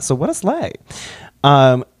 Yeah, so what a slay.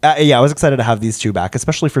 Yeah, I was excited to have these two back,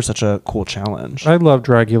 especially for such a cool challenge. I love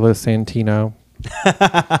Dragula Santino.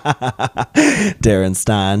 Darren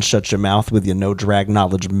Stein, shut your mouth with your no drag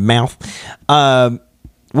knowledge mouth.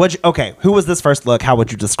 Okay, who was this first look? How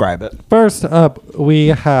would you describe it? First up, we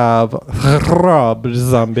have Rob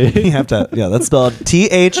Zombie. You have to, yeah, that's spelled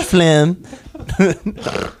T-H Flynn.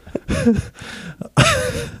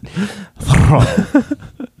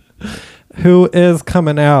 Who is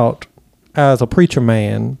coming out as a preacher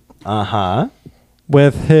man.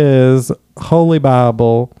 With his Holy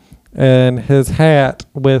Bible and his hat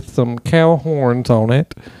with some cow horns on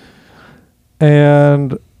it.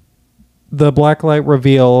 And the Blacklight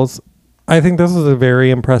reveals. I think this is a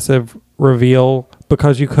very impressive reveal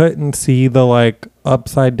because you couldn't see the like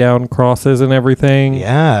upside down crosses and everything.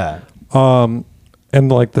 Yeah. And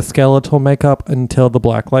like the skeletal makeup until the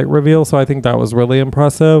Blacklight reveal. So I think that was really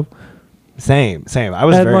impressive. Same. I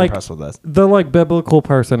was very impressed with this. The like biblical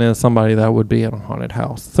person is somebody that would be in a haunted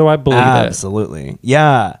house. So I believe it. Absolutely.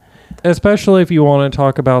 Yeah. Especially if you want to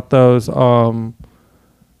talk about those, what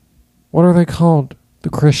are they called? The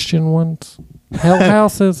Christian ones? Hell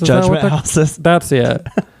houses? Is Judgment houses? That's it.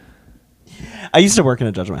 I used to work in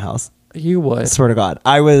a judgment house. You would. I swear to God.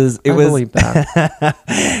 I believe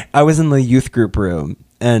that. I was in the youth group room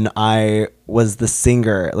and I was the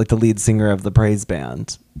singer, like the lead singer of the praise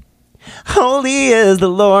band. Holy is the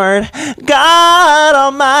Lord God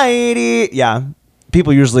Almighty. Yeah.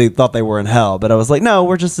 People usually thought they were in hell, but I was like, no,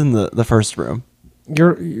 we're just in the first room.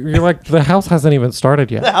 You're like, the house hasn't even started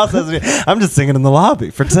yet. The house hasn't. I'm just singing in the lobby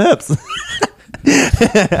for tips.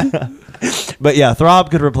 But yeah, Throb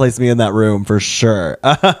could replace me in that room for sure.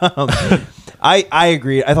 I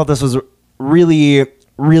agree. I thought this was really,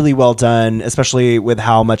 really well done, especially with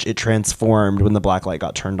how much it transformed when the Blacklight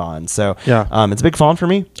got turned on. So yeah, it's a big fawn for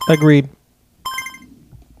me. Agreed.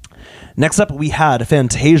 Next up, we had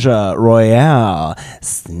Fantasia Royale.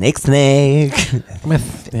 Snake. I'm a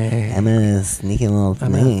snake. I'm a sneaky little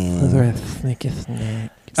snake. I'm a sneaky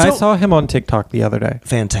snake. So, I saw him on TikTok the other day.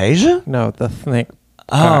 Fantasia? No, the snake.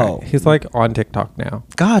 Oh. He's like on TikTok now.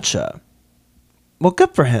 Gotcha. Well,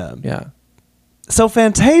 good for him. Yeah. So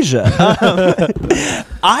Fantasia.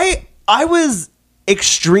 I was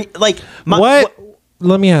extreme. Like, what?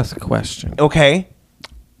 Let me ask a question. Okay.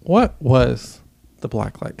 What was the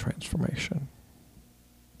Blacklight transformation?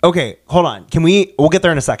 Okay, hold on. We'll get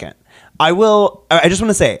there in a second. I just want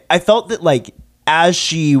to say, I felt that like as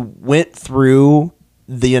she went through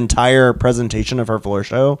the entire presentation of her floor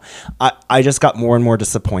show, I just got more and more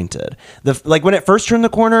disappointed. Like when it first turned the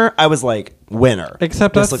corner, I was like, winner.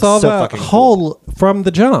 Except I saw that hole from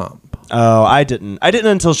the jump. Oh, I didn't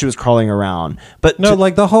until she was crawling around. But no,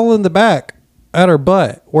 like the hole in the back at her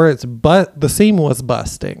butt where the seam was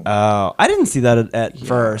busting. Oh, I didn't see that at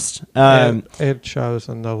first. It shows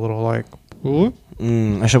in the little like.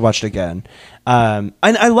 I should watch it again. And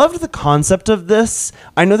I loved the concept of this.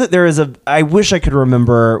 I know that there is I wish I could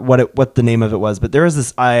remember what the name of it was, but there is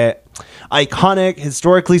this iconic,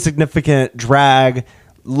 historically significant drag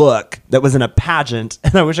look that was in a pageant,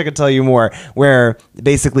 and I wish I could tell you more, where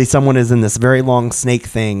basically someone is in this very long snake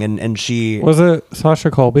thing, and she... Was it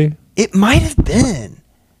Sasha Colby? It might have been.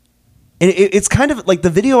 It's kind of like the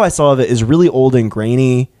video I saw of it is really old and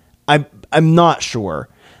grainy. I'm not sure.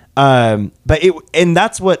 But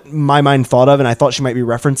that's what my mind thought of, and I thought she might be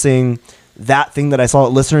referencing that thing that I saw.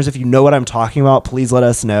 Listeners, if you know what I'm talking about, please let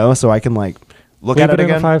us know so I can like look at it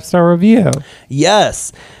again. A 5-star review.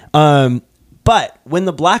 Yes. But when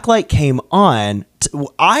the Blacklight came on,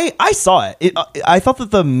 I saw it. I thought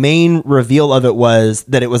that the main reveal of it was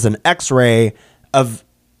that it was an X-ray of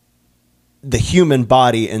the human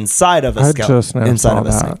body inside of a skeleton, inside of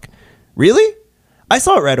a snake. Really? I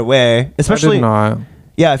saw it right away. Especially, I did not.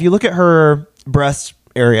 Yeah, if you look at her breast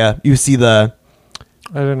area, you see the.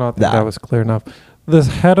 I did not think that was clear enough. The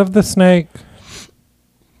head of the snake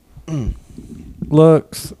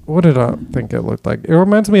looks. What did I think it looked like? It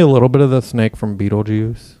reminds me a little bit of the snake from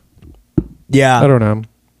Beetlejuice. Yeah, I don't know.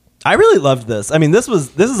 I really loved this. I mean, this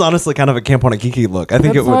is honestly kind of a Camp Wanakiki look. I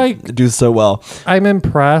think it would do so well. I'm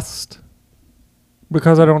impressed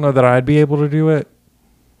because I don't know that I'd be able to do it.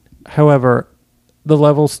 However, the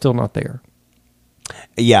level's still not there.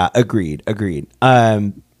 Yeah, agreed.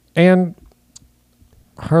 And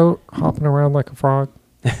her hopping around like a frog.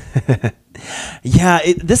 Yeah,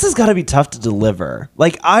 this has got to be tough to deliver.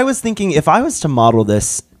 Like, I was thinking, if I was to model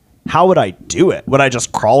this, how would I do it? Would I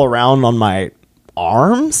just crawl around on my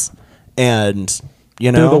arms and,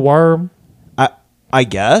 do the worm? I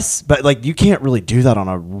guess, but like, you can't really do that on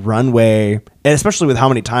a runway, and especially with how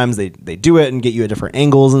many times they do it and get you at different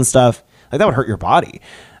angles and stuff. Like, that would hurt your body.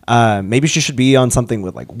 Maybe she should be on something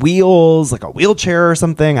with like wheels, like a wheelchair or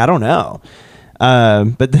something. I don't know.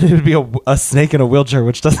 But then it would be a snake in a wheelchair,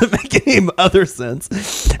 which doesn't make any other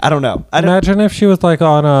sense. I don't know. Imagine if she was like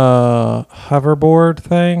on a hoverboard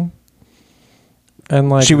thing. And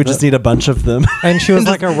like she would just need a bunch of them. And she was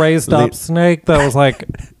like a raised up snake that was like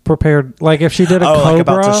prepared. Like if she did a cobra. Like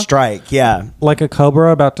about to strike. Yeah. Like a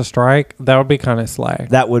cobra about to strike. That would be kind of slay.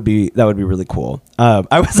 That would be really cool.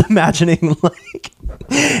 I was imagining like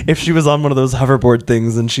if she was on one of those hoverboard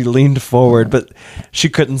things and she leaned forward, but she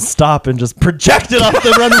couldn't stop and just projected off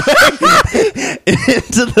the runway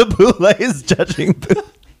into the Boulet's judging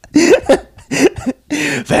booth.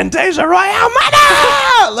 Fantasia Royale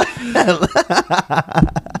Mother!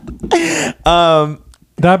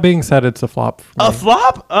 That being said, it's a flop. A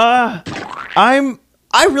flop? I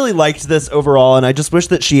really liked this overall, and I just wish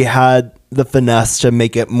that she had the finesse to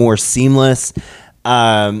make it more seamless.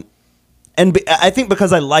 And I think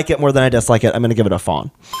because I like it more than I dislike it, I'm going to give it a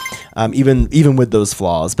fawn, even with those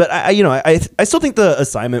flaws. But I still think the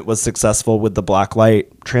assignment was successful with the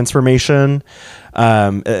Blacklight transformation.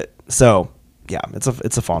 So yeah,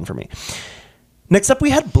 it's a fawn for me. Next up, we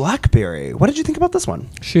had Blackberry. What did you think about this one?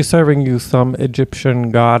 She's serving you some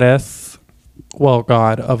Egyptian goddess,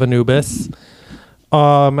 god of Anubis,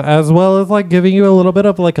 as well as like giving you a little bit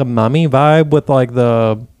of like a mummy vibe with like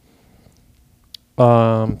the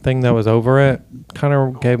thing that was over it. Kind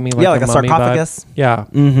of gave me like a mummy sarcophagus. Vibe. Yeah.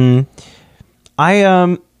 Mm-hmm.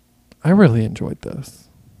 I really enjoyed this.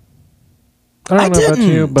 I don't know about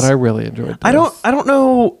you, but I really enjoyed this. I don't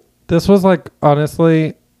know. This was like,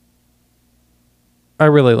 honestly, I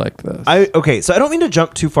really liked this. Okay, so I don't mean to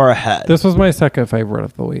jump too far ahead. This was my second favorite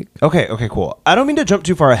of the week. Okay, cool. I don't mean to jump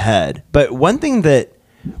too far ahead, but one thing that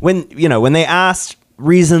when they asked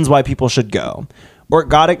reasons why people should go,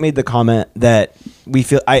 Orgotic made the comment that they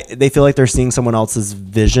feel like they're seeing someone else's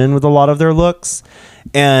vision with a lot of their looks.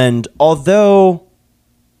 And although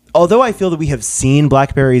I feel that we have seen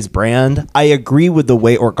Blackberry's brand, I agree with the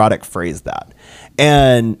way Orgotic phrased that.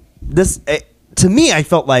 And this, to me, I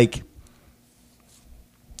felt like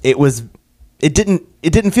it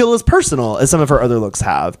didn't feel as personal as some of her other looks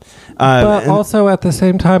have. But also at the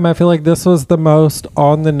same time, I feel like this was the most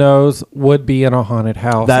on the nose would be in a haunted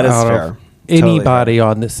house. That is fair. Anybody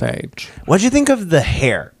on the stage. What'd you think of the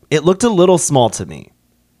hair? It looked a little small to me.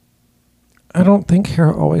 I don't think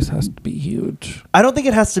hair always has to be huge. I don't think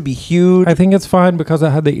it has to be huge. I think it's fine because it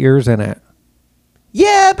had the ears in it.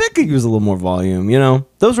 Yeah, but it could use a little more volume,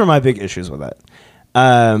 Those were my big issues with it.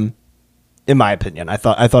 In my opinion, I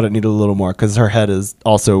thought it needed a little more because her head is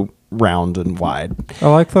also round and wide. I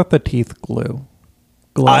like that the teeth glue.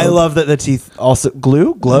 Glowed. I love that the teeth also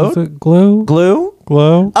glowed. Is it glue?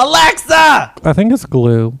 Glow? Alexa! I think it's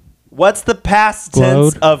glue. What's the past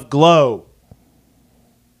tense of glow?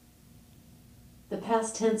 The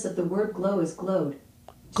past tense of the word glow is glowed.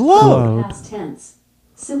 Glowed. Past tense.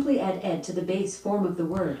 Simply add ed to the base form of the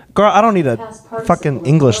word. Girl, I don't need a fucking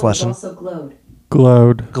English lesson. Also glowed.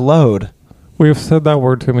 Glowed. We've said that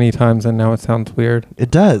word too many times and now it sounds weird.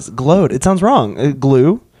 It does. Glowed. It sounds wrong.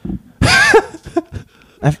 Glue.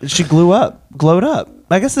 She glowed up.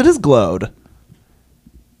 I guess it is glowed.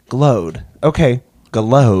 Okay.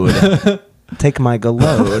 Glowed. Take my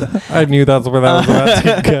glowed. I knew that's where that was about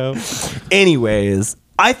to go. Anyways,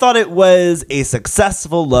 I thought it was a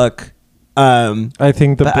successful look. I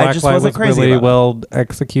think the Blacklight was really well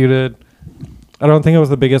executed. I don't think it was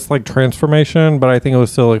the biggest transformation, but I think it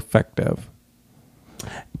was still effective.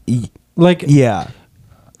 Like, Yeah.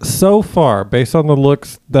 so far, based on the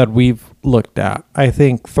looks that we've looked at, I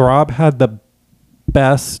think Throb had the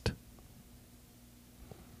best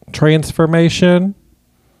transformation,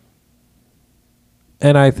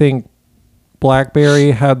 and I think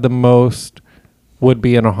Blackberry had the most would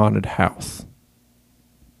be in a haunted house.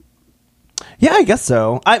 Yeah, I guess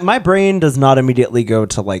so. My brain does not immediately go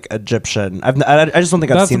to like Egyptian. I just don't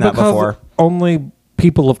think I've seen that before. Only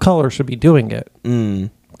people of color should be doing it.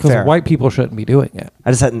 Because white people shouldn't be doing it.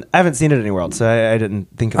 I haven't seen it anywhere else, so I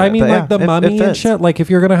didn't think of it. I mean, but like the mummy and shit. Like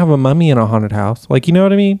if you're gonna have a mummy in a haunted house, like you know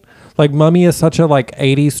what I mean? Like mummy is such a like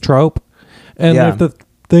 80s trope, and if the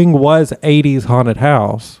thing was 80s haunted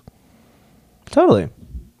house, totally.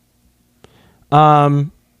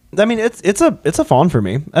 I mean, it's a fawn for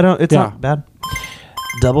me. It's not bad.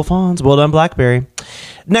 Double fawns. Well done, Blackberry.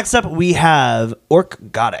 Next up, we have Orc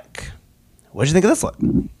Gothic. What did you think of this look?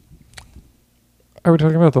 Are we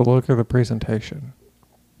talking about the look or the presentation?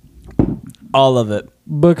 All of it.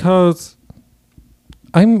 Because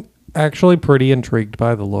I'm actually pretty intrigued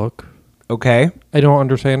by the look. Okay. I don't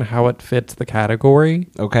understand how it fits the category.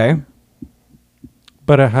 Okay.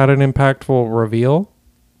 But it had an impactful reveal.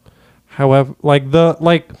 However,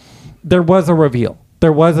 there was a reveal.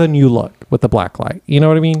 There was a new look with the Blacklight. You know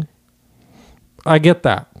what I mean? I get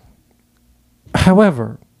that.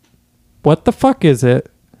 However, what the fuck is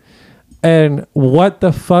it? And what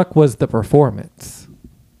the fuck was the performance?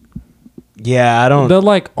 Yeah, I don't... The,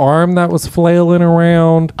 like, arm that was flailing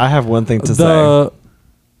around. I have one thing to say. The,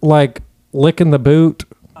 like, licking the boot.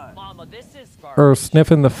 Or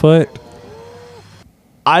sniffing the foot.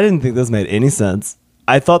 I didn't think this made any sense.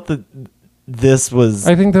 I thought that this was...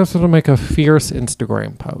 I think this would make a fierce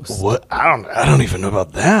Instagram post. What? I don't even know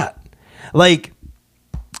about that. Like,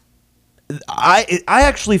 I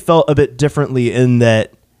actually felt a bit differently in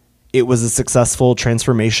that it was a successful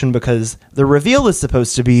transformation, because the reveal is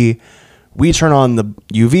supposed to be, we turn on the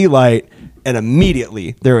UV light and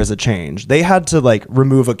immediately there is a change. They had to like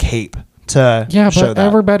remove a cape to show that.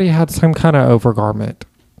 Everybody had some kind of overgarment.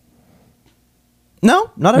 No,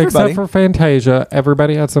 not everybody. Except for Fantasia,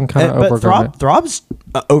 everybody had some kind of overgarment. But Throb's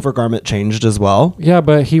overgarment changed as well. Yeah,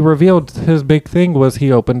 but he revealed his big thing was he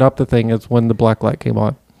opened up the thing is when the black light came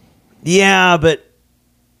on. Yeah, but...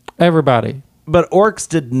 Everybody. But orcs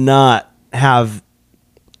did not have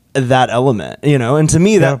that element, you know? And to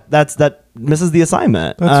me, that misses the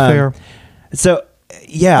assignment. That's fair. So,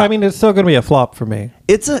 yeah. I mean, it's still going to be a flop for me.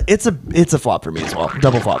 It's a flop for me as well.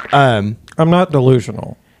 Double flop. I'm not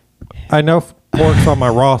delusional. I know orcs on my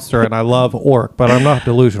roster and I love orc, but I'm not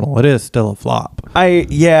delusional. It is still a flop.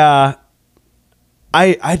 I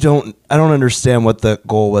don't understand what the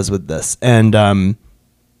goal was with this. And I'm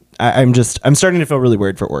starting to feel really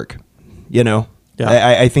worried for orc, you know?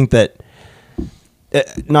 Yeah. I think that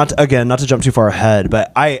not to jump too far ahead,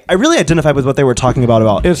 but I really identified with what they were talking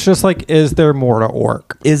about. It's just like, is there more to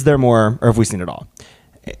orc? Is there more, or have we seen it all?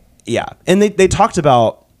 Yeah. And they talked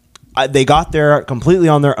about, they got there completely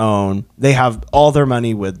on their own. They have all their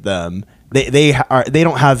money with them. They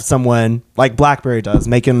don't have someone like Blackberry does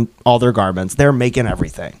making all their garments. They're making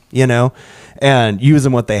everything, you know, and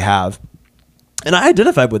using what they have. And I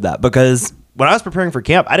identified with that because when I was preparing for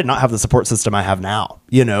camp, I did not have the support system I have now.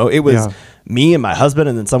 You know, it was me and my husband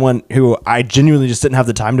and then someone who I genuinely just didn't have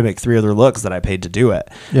the time to make 3 other looks that I paid to do it.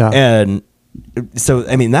 Yeah. And so,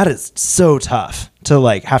 I mean, that is so tough to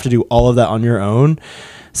like have to do all of that on your own.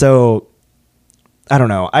 So I don't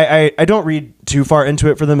know. I don't read too far into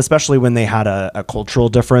it for them, especially when they had a cultural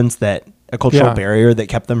difference, a cultural barrier that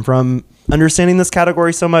kept them from understanding this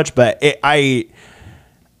category so much. But I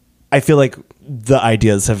feel like the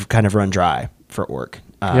ideas have kind of run dry for orc.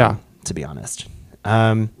 To be honest.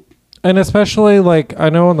 And especially like I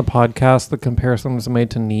know on the podcast the comparison was made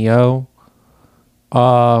to Neo,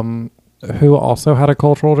 who also had a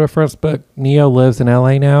cultural difference, but Neo lives in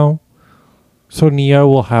LA now. So Neo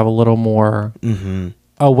will have a little more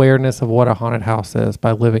awareness of what a haunted house is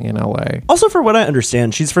by living in LA. Also, for what I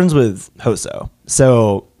understand, she's friends with Hoso.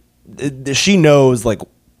 So she knows like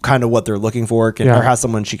kind of what they're looking for or has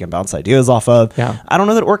someone she can bounce ideas off of. Yeah. I don't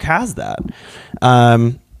know that Orc has that.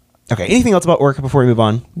 Okay. Anything else about Orc before we move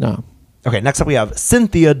on? No. Okay. Next up, we have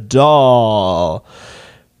Cynthia Doll.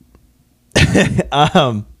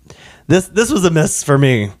 This was a miss for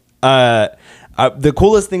me. The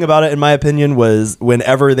coolest thing about it, in my opinion, was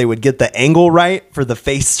whenever they would get the angle right for the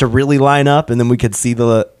face to really line up, and then we could see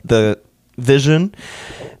the vision.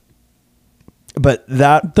 But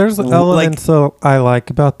there's elements I like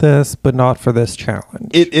about this, but not for this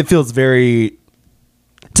challenge. It feels very.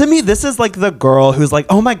 To me, this is like the girl who's like,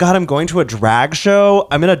 oh my God, I'm going to a drag show.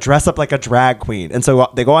 I'm going to dress up like a drag queen. And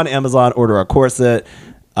so they go on Amazon, order a corset,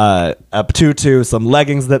 a tutu, some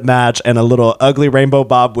leggings that match, and a little ugly rainbow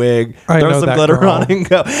bob wig. Throw some glitter girl. on and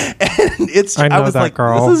go. And I was like,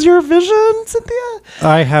 girl. This is your vision, Cynthia?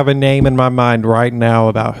 I have a name in my mind right now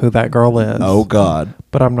about who that girl is. Oh, God.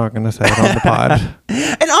 But I'm not going to say it on the pod.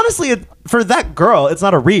 And honestly, for that girl, it's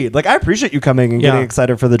not a read. Like, I appreciate you coming and getting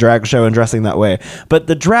excited for the drag show and dressing that way. But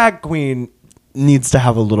the drag queen needs to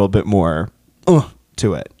have a little bit more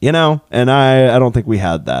to it, you know? And I don't think we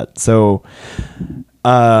had that. So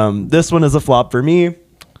this one is a flop for me.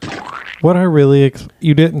 What I really...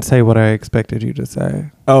 you didn't say what I expected you to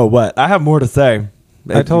say. Oh, what? I have more to say.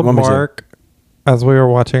 I told Mark, as we were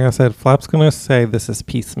watching, I said, Flap's going to say this is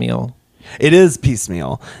piecemeal. It is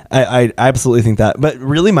piecemeal. I absolutely think that. But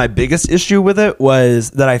really my biggest issue with it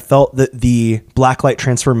was that I felt that the Blacklight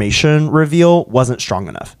transformation reveal wasn't strong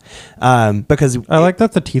enough. Because I like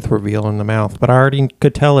that the teeth reveal in the mouth, but I already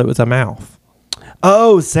could tell it was a mouth.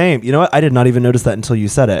 Oh, same. You know what? I did not even notice that until you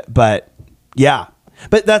said it. But yeah.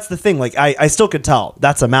 But that's the thing. Like I still could tell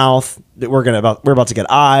that's a mouth. That we're about to get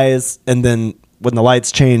eyes, and then when the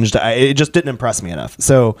lights changed, it just didn't impress me enough.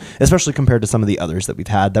 So, especially compared to some of the others that we've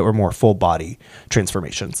had that were more full body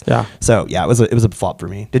transformations. Yeah. So yeah, it was a flop for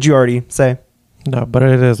me. Did you already say? No, but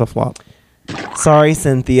it is a flop. Sorry,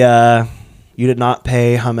 Cynthia. You did not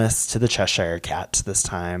pay hummus to the Cheshire Cat this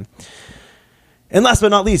time. And last but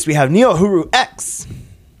not least, we have Neo Huru X.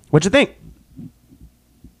 What'd you think?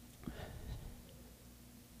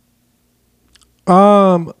 It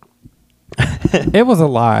was a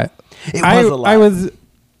lot. It was a lot. I was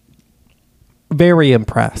very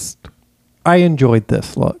impressed. I enjoyed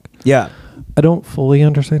this look. Yeah. I don't fully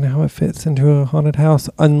understand how it fits into a haunted house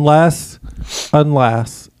unless,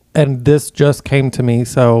 and this just came to me,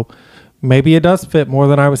 so maybe it does fit more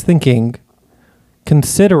than I was thinking,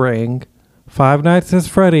 considering Five Nights at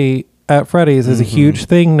Freddy's is a huge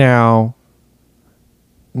thing now.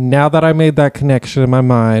 Now that I made that connection in my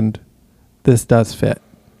mind, this does fit.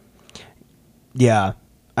 Yeah.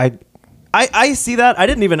 I see that. I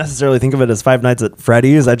didn't even necessarily think of it as Five Nights at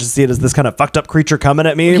Freddy's. I just see it as this kind of fucked up creature coming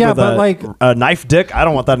at me with a knife dick. I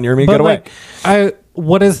don't want that near me. Get away.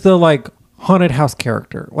 What is the haunted house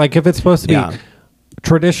character? Like if it's supposed to be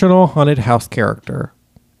traditional haunted house character.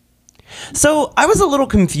 So I was a little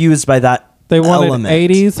confused by that. They wanted element.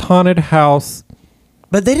 80s haunted house.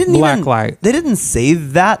 But they didn't Blacklight. They didn't say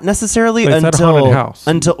that necessarily they said haunted house.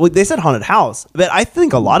 They said haunted house. But I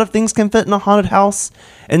think a lot of things can fit in a haunted house,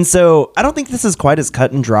 and so I don't think this is quite as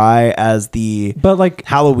cut and dry as the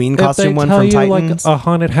Halloween costume one from Titans. A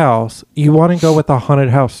haunted house, you want to go with a haunted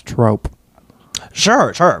house trope.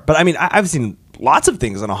 Sure. But I mean, I've seen lots of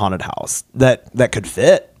things in a haunted house that could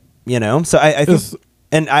fit. You know, so I think,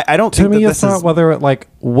 and I don't think to me that it's not whether it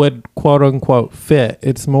would quote unquote fit.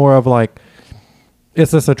 It's more of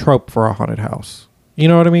is this a trope for a haunted house? You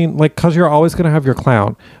know what I mean? Because you're always going to have your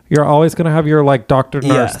clown. You're always going to have your doctor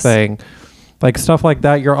nurse thing. Stuff like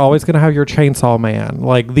that. You're always going to have your chainsaw man.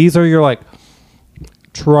 These are your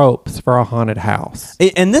tropes for a haunted house.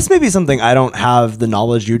 And this may be something I don't have the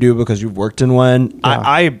knowledge you do because you've worked in one.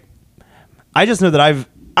 Yeah. I just know that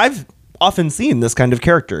I've often seen this kind of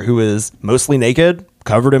character who is mostly naked,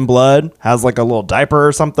 covered in blood, has a little diaper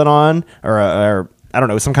or something on, or I don't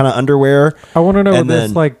know, some kind of underwear. I want to know where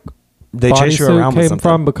this they chase you around came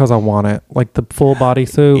from because I want it. The full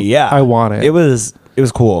bodysuit. Yeah, I want it. It was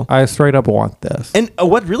cool. I straight up want this. And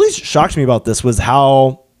what really shocked me about this was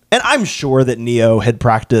how, and I'm sure that Neo had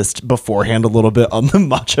practiced beforehand a little bit on the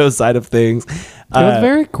macho side of things. It was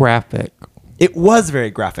very graphic. It was very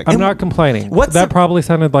graphic. I'm not complaining. That probably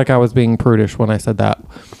sounded like I was being prudish when I said that.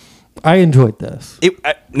 I enjoyed this.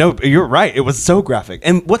 No, you're right. It was so graphic.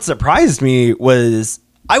 And what surprised me was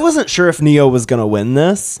I wasn't sure if Neo was going to win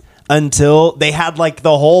this until they had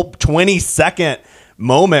the whole 20-second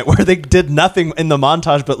moment where they did nothing in the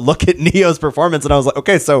montage but look at Neo's performance. And I was like,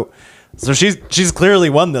 okay, so she's clearly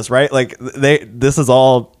won this, right? This is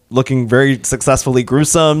all looking very successfully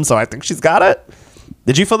gruesome. So I think she's got it.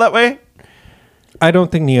 Did you feel that way? I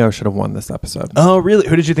don't think Neo should have won this episode. Oh, really?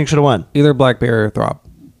 Who did you think should have won? Either Blackberry or Throb.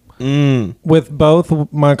 With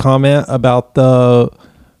both my comment about the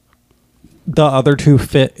other two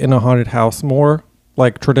fit in a haunted house more,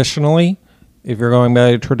 traditionally, if you're going by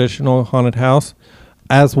a traditional haunted house,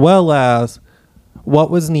 as well as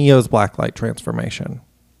what was Neo's Blacklight transformation.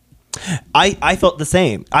 I felt the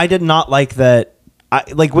same. I did not like that.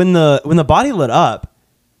 When the body lit up.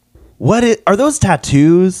 Are those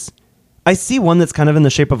tattoos? I see one that's kind of in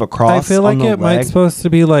the shape of a cross. I feel like it might supposed to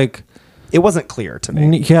be it wasn't clear to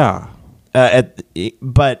me. Yeah.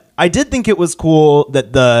 But I did think it was cool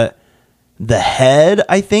that the head,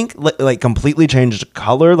 I think, like completely changed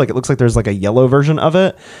color. Like it looks like there's like a yellow version of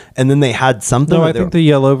it, and then they had something. No, I think the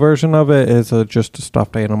yellow version of it is just a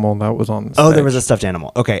stuffed animal that was on the stage. Oh, there was a stuffed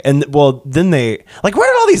animal. Okay, and well, then they like,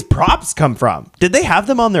 where did all these props come from? Did they have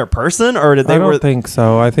them on their person, or did they? I don't think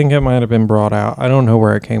so. I think it might have been brought out. I don't know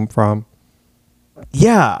where it came from.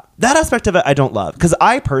 Yeah, that aspect of it I don't love, because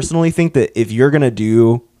I personally think that if you're gonna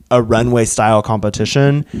do a runway style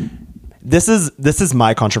competition, this is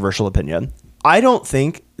my controversial opinion. I don't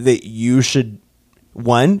think that you should,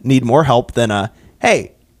 one, need more help than a,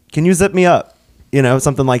 hey, can you zip me up? You know,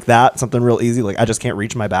 something like that, something real easy, like I just can't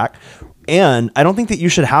reach my back. And I don't think that you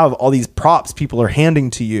should have all these props people are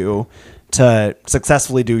handing to you to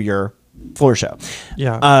successfully do your floor show.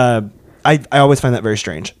 Yeah. I always find that very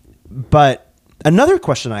strange. But another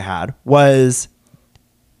question I had was,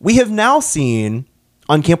 we have now seen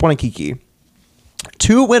on Camp Wanakiki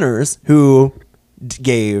 2 winners who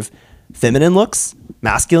gave feminine looks,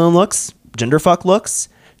 masculine looks, genderfuck looks.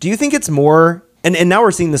 Do you think it's more, and now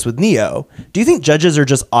we're seeing this with Neo, do you think judges are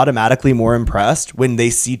just automatically more impressed when they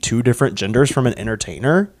see 2 different genders from an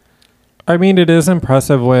entertainer? I mean, it is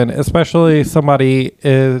impressive when, especially somebody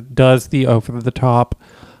does the over-the-top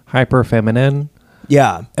hyper feminine.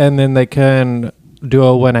 Yeah. And then they can do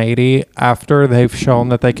a 180 after they've shown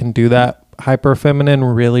that they can do that hyper feminine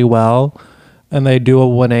really well. And they do a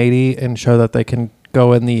 180 and show that they can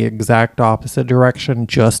go in the exact opposite direction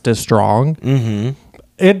just as strong. Mm-hmm.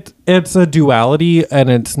 It's a duality, and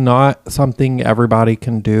it's not something everybody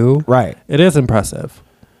can do. Right. It is impressive.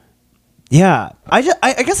 Yeah. I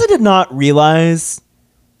guess I did not realize.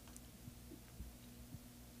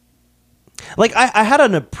 Like, I had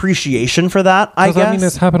an appreciation for that, I guess. I mean,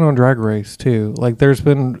 it's happened on Drag Race, too. Like, there's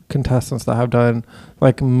been contestants that have done,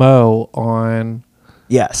 like, Mo on...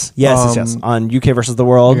 Yes. On UK versus the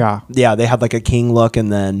World. Yeah. They had like a king look,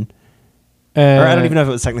 and then, or I don't even know if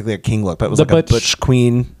it was technically a king look, but it was like a butch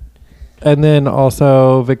queen. And then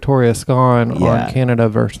also Victoria Scone on Canada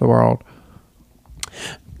versus the World.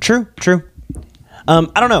 True. I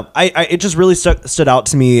don't know. It just really stood out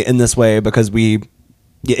to me in this way because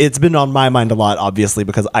it's been on my mind a lot, obviously,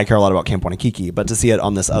 because I care a lot about Camp Wanakiki, but to see it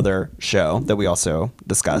on this other show that we also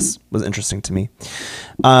discuss was interesting to me.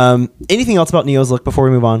 Anything else about Neo's look before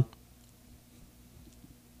we move on?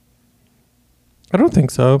 I don't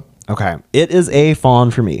think so. Okay. It is a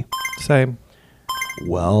fawn for me. Same.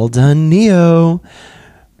 Well done, Neo.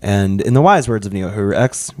 And in the wise words of Neo Hoover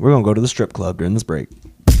X, we're going to go to the strip club during this break.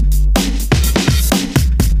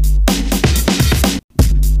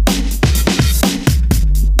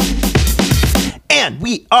 And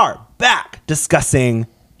we are back discussing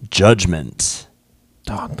Judgment.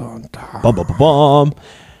 Dun, dun, dun. Bum, bum, bum, bum.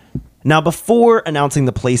 Now, before announcing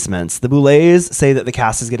the placements, the Boulets say that the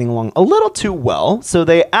cast is getting along a little too well, so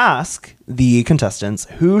they ask the contestants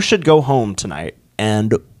who should go home tonight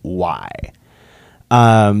and why.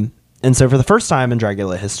 And so for the first time in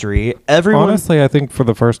Dragula history, everyone... Honestly, I think for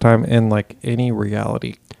the first time in like any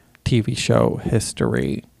reality TV show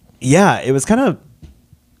history. Yeah, it was kind of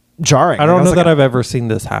jarring. I don't know that I've ever seen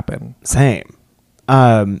this happen. Same.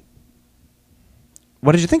 What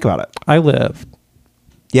did you think about it? I lived.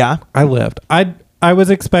 Yeah? I lived. I was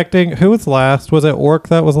expecting... Who was last? Was it Orc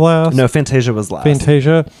that was last? No, Fantasia was last.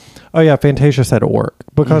 Fantasia? Oh, yeah. Fantasia said Orc.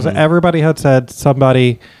 Because everybody had said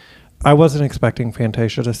somebody... I wasn't expecting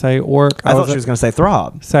Fantasia to say Orc. I thought she was going to say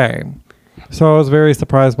Throb. Same. So I was very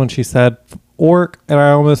surprised when she said Orc, and I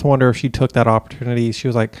almost wonder if she took that opportunity. She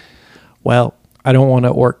was like, well, I don't want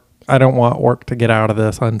Orc to get out of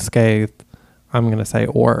this unscathed. I'm going to say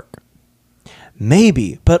Orc.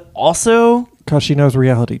 Maybe, but also... Because she knows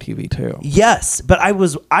reality TV too. Yes, but I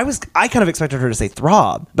kind of expected her to say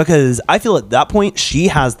Throb, because I feel at that point she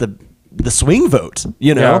has the swing vote,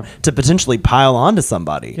 to potentially pile onto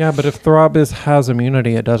somebody. Yeah, but if Throb has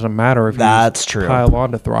immunity, it doesn't matter if that's true. Pile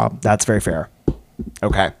onto Throb. That's very fair.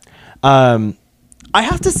 Okay. I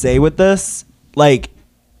have to say with this, like,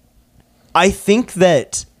 I think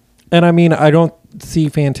that... And I mean, I don't see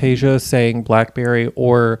Fantasia saying Blackberry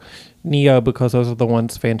or Neo because those are the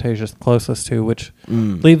ones Fantasia's closest to, which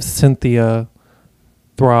leaves Cynthia,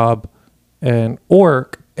 Throb, and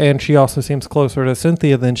Orc. And she also seems closer to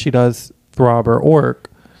Cynthia than she does Throb or Orc.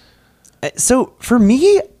 So for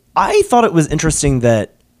me, I thought it was interesting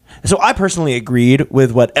that... So I personally agreed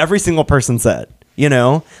with what every single person said. You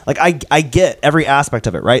know, like I get every aspect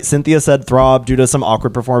of it, right? Cynthia said Throb due to some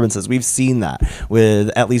awkward performances. We've seen that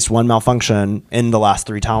with at least one malfunction in the last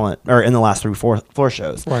three floor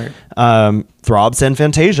shows. Right. Throb said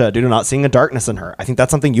Fantasia due to not seeing a darkness in her. I think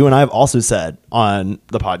that's something you and I have also said on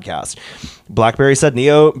the podcast. Blackberry said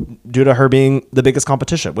Neo due to her being the biggest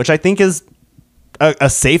competition, which I think is a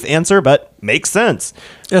safe answer, but makes sense.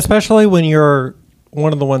 Especially when you're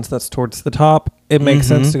one of the ones that's towards the top, it makes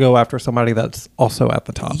sense to go after somebody that's also at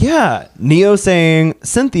the top. Yeah. Neo saying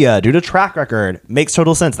Cynthia due to track record makes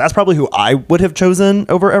total sense. That's probably who I would have chosen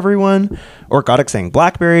over everyone. Orkotic saying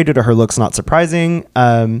Blackberry due to her looks not surprising.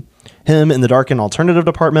 Him in the dark and alternative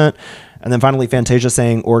department. And then finally Fantasia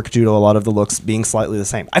saying Orc due to a lot of the looks being slightly the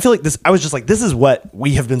same. I feel like I was just like, this is what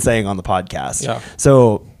we have been saying on the podcast. Yeah.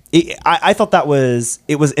 So I thought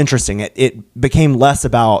it was interesting. It became less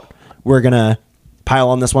about we're going to pile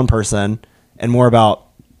on this one person and more about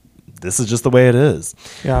this is just the way it is.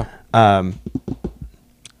 Yeah.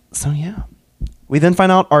 So yeah, we then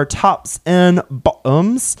find out our tops and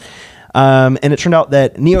bottoms. And it turned out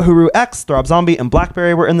that Neo Huru X, Throb Zombie, and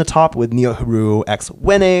Blackberry were in the top with Neo Huru X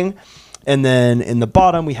winning. And then in the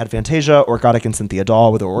bottom, we had Fantasia, Orkotic, and Cynthia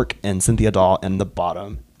Doll with Orc and Cynthia Doll in the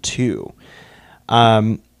bottom two.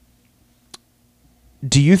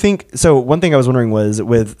 Do you think so? One thing I was wondering was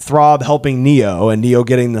with Throb helping Neo and Neo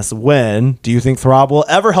getting this win, do you think Throb will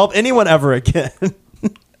ever help anyone ever again?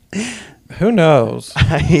 Who knows?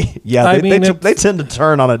 They tend to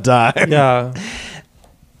turn on a dime. Yeah.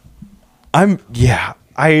 I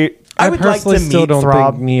would like to still meet don't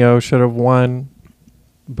Throb. think Neo should have won,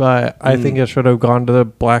 but I think it should have gone to the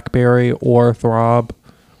Blackberry or Throb.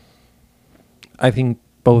 I think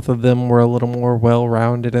both of them were a little more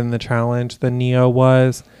well-rounded in the challenge than Neo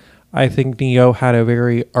was. I think Neo had a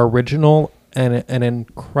very original and an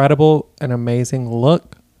incredible and amazing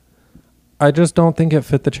look. I just don't think it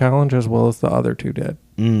fit the challenge as well as the other two did.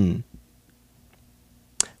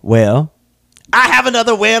 Well, I have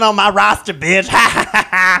another win on my roster, bitch.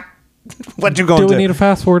 What you gonna do? Do we need to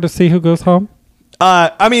fast forward to see who goes home?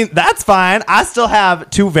 I mean, that's fine. I still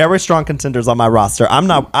have two very strong contenders on my roster. I'm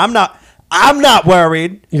not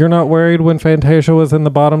worried. You're not worried when Fantasia was in the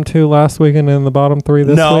bottom two last week and in the bottom three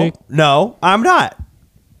this week? No, I'm not.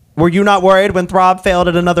 Were you not worried when Throb failed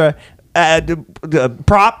at another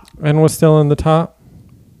prop? And was still in the top?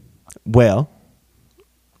 Well,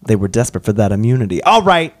 they were desperate for that immunity. All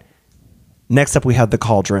right. Next up, we had the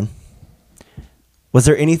Cauldron. Was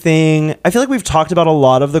there anything... I feel like we've talked about a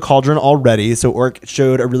lot of the Cauldron already. So Orc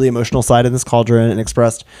showed a really emotional side in this Cauldron and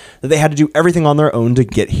expressed that they had to do everything on their own to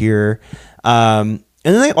get here. And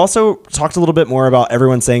then they also talked a little bit more about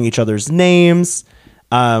everyone saying each other's names.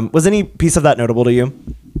 Was any piece of that notable to you?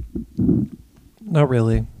 Not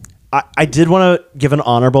really. I did want to give an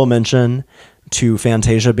honorable mention to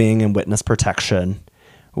Fantasia being in witness protection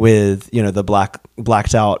with, the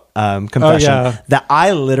blacked out confession that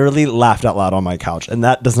I literally laughed out loud on my couch, and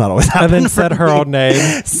that does not always happen. And then said her own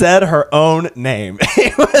name. Said her own name.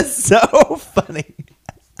 It was so funny.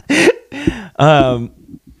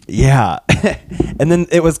 Yeah. And then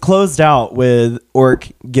it was closed out with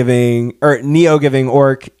Neo giving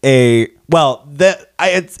Orc it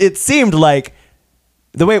seemed like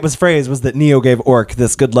the way it was phrased was that Neo gave Orc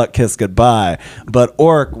this good luck kiss goodbye, but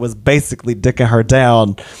Orc was basically dicking her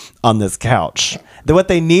down on this couch. What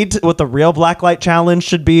the real Blacklight challenge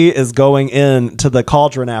should be is going into the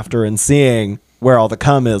Cauldron after and seeing where all the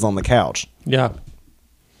cum is on the couch. Yeah.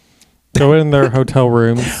 Go in their hotel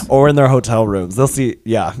rooms. Or in their hotel rooms. They'll see.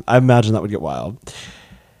 Yeah, I imagine that would get wild.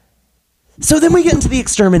 So then we get into the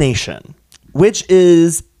Extermination, which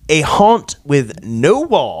is a haunt with no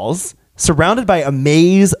walls, surrounded by a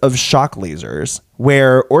maze of shock lasers,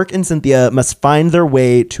 where Orc and Cynthia must find their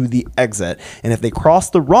way to the exit. And if they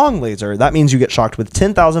cross the wrong laser, that means you get shocked with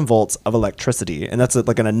 10,000 volts of electricity. And that's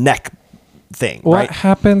like a neck thing, what right?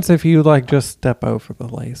 happens if you just step over the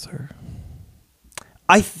laser?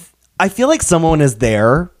 I feel like someone is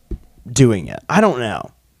there doing it. I don't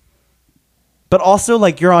know. But also,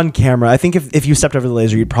 you're on camera. I think if you stepped over the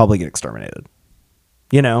laser, you'd probably get exterminated.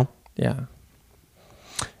 Yeah.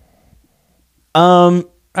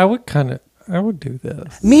 I would do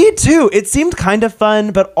this. Me too. It seemed kind of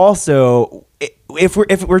fun, but also if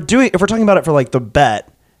we're talking about it for the bet,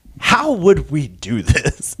 how would we do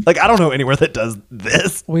this? I don't know anywhere that does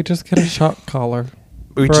this. We just get a shock collar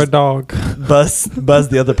for a dog. Buzz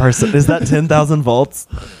the other person. Is that 10,000 volts?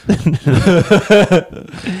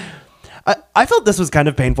 I felt this was kind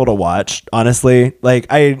of painful to watch, honestly.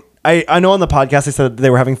 I know on the podcast they said they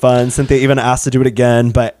were having fun. Cynthia even asked to do it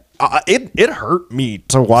again, but it hurt me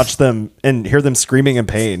to watch them and hear them screaming in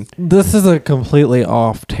pain. This is a completely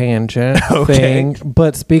off tangent thing,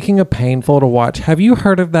 but speaking of painful to watch, have you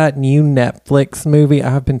heard of that new Netflix movie?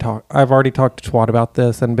 I've already talked to Twat about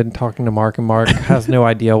this and been talking to Mark, and Mark has no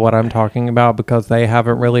idea what I'm talking about because they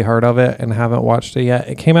haven't really heard of it and haven't watched it yet.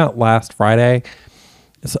 It came out last Friday.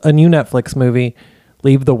 It's a new Netflix movie,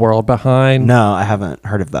 Leave the World Behind. No, I haven't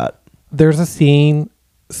heard of that. There's a scene,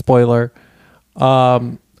 spoiler,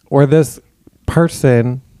 where this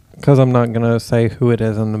person, because I'm not going to say who it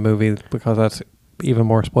is in the movie because that's even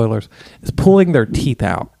more spoilers, is pulling their teeth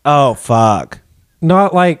out. Oh, fuck.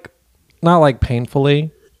 Not like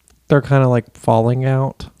painfully. They're kind of like falling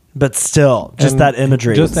out. But still, just And that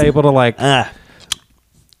imagery. Just able to like...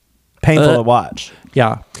 painful to watch.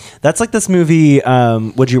 Yeah. That's like this movie,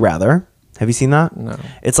 Would You Rather? Have you seen that? No.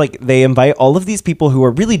 It's like they invite all of these people who are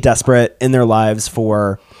really desperate in their lives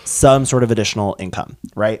for some sort of additional income,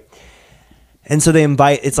 right? And so they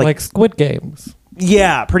invite, it's like Squid Games.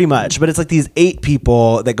 Yeah, pretty much. But it's like these 8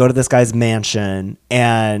 people that go to this guy's mansion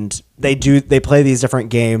and they play these different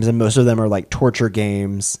games, and most of them are like torture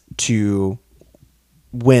games to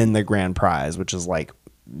win the grand prize, which is like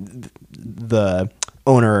the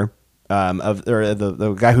owner or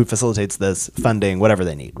the guy who facilitates this funding whatever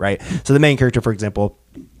they need, right? So the main character, for example,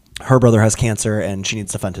 her brother has cancer and she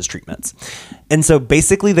needs to fund his treatments. And so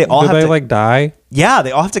basically they all die? Yeah,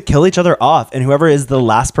 they all have to kill each other off, and whoever is the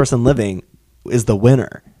last person living is the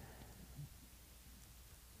winner.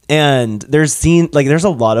 And there's a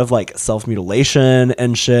lot of like self-mutilation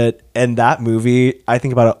and shit. And that movie, I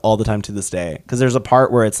think about it all the time to this day, because there's a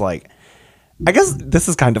part where it's like, I guess this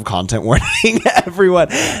is kind of content warning, everyone.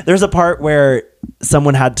 There's a part where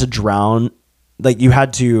someone had to drown, like you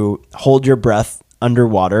had to hold your breath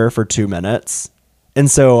underwater for 2 minutes.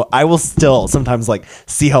 And so I will still sometimes like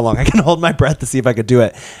see how long I can hold my breath to see if I could do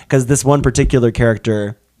it. Because this one particular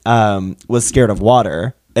character was scared of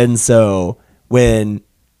water. And so when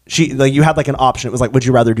you had like an option, it was like, would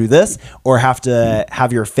you rather do this or have to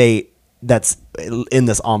have your fate that's in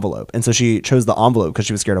this envelope? And so she chose the envelope because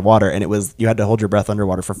she was scared of water, and it was, you had to hold your breath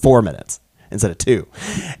underwater for 4 minutes instead of 2.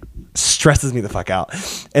 Stresses me the fuck out.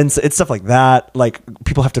 And so it's stuff like that. Like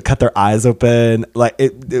people have to cut their eyes open, like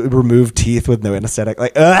it remove teeth with no anesthetic,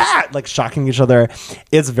 like shocking each other.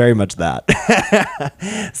 It's very much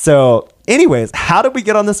that. So anyways, how did we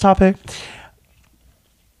get on this topic?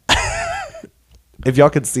 If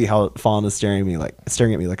y'all could see how Fawn is staring at me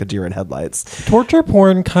like a deer in headlights. Torture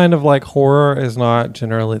porn, kind of like horror, is not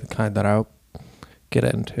generally the kind that I get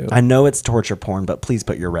into. I know it's torture porn, but please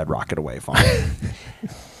put your red rocket away, Fawn.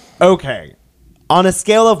 Okay. On a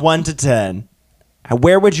scale of 1 to 10,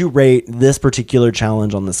 where would you rate this particular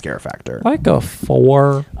challenge on the scare factor? Like a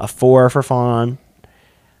 4. A 4 for Fawn.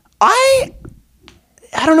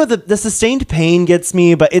 I don't know, the sustained pain gets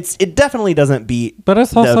me, but it definitely doesn't beat. But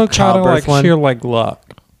it's also kind of like one. sheer like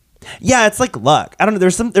luck. Yeah, it's like luck. I don't know.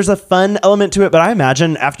 There's a fun element to it, but I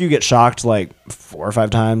imagine after you get shocked like 4 or 5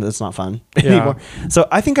 times, it's not fun anymore. So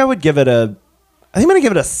I think I'm gonna give it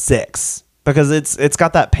a 6 because it's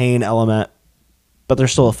got that pain element, but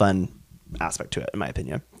there's still a fun aspect to it, in my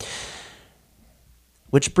opinion.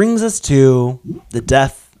 Which brings us to the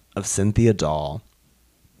death of Cynthia Dahl.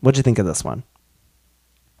 What'd you think of this one?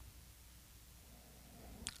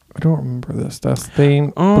 I don't remember this death thing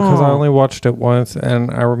because I only watched it once,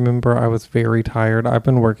 and I remember I was very tired. I've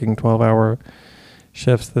been working 12-hour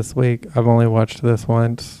shifts this week. I've only watched this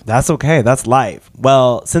once. That's okay. That's life.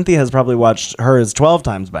 Well, Cynthia has probably watched hers 12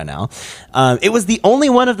 times by now. It was the only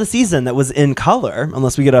one of the season that was in color,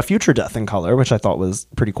 unless we get a future death in color, which I thought was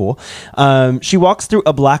pretty cool. She walks through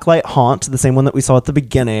a blacklight haunt, the same one that we saw at the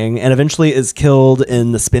beginning, and eventually is killed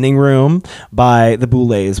in the spinning room by the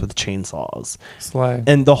boulets with chainsaws. Slay.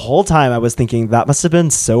 And the whole time I was thinking that must have been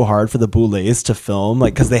so hard for the boulets to film,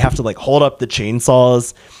 like, because they have to like hold up the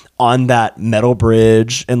chainsaws on that metal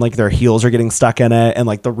bridge, and like their heels are getting stuck in it, and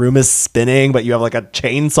like the room is spinning, but you have like a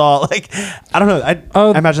chainsaw. Like, I don't know. I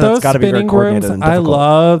imagine that's got to be very coordinated and difficult. I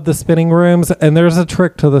love the spinning rooms, and there's a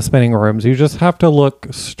trick to the spinning rooms. You just have to look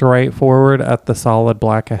straight forward at the solid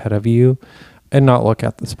black ahead of you and not look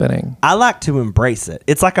at the spinning. I like to embrace it.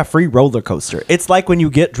 It's like a free roller coaster. It's like when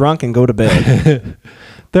you get drunk and go to bed.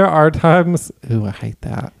 There are times... Ooh, I hate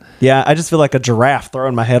that. Yeah, I just feel like a giraffe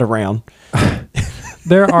throwing my head around.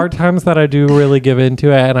 There are times that I do really give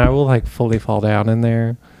into it, and I will like fully fall down in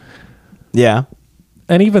there. Yeah.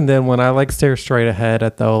 And even then, when I like stare straight ahead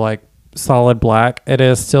at the like solid black, it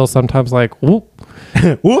is still sometimes like, whoop.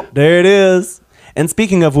 Whoop, there it is. And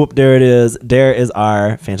speaking of whoop, there it is. There is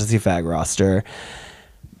our Fantasy Fag roster.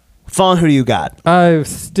 Fawn, who do you got? I've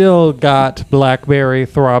still got Blackberry,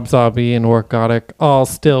 Throb Zombie, and Orkotic, all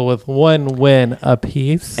still with 1 win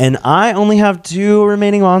apiece. And I only have 2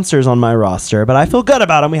 remaining monsters on my roster, but I feel good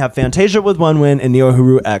about them. We have Fantasia with 1 win and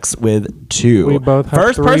Neohuru X with 2. We both have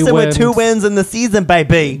First 3 person wins. with 2 wins in the season,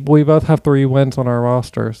 baby. We both have 3 wins on our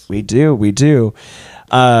rosters. We do.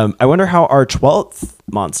 I wonder how our 12th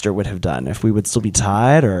monster would have done, if we would still be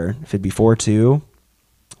tied or if it'd be 4-2.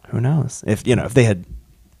 Who knows? If they had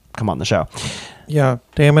come on the show. Yeah.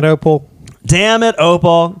 Damn it, Opal. Damn it,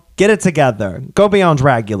 Opal. Get it together. Go beyond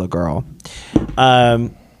Dragula, girl.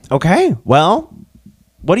 Okay. Well,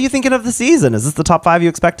 what are you thinking of the season? Is this the top 5 you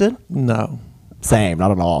expected? No. Same.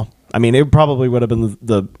 Not at all. I mean, it probably would have been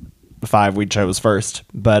the 5 we chose first.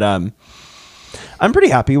 But I'm pretty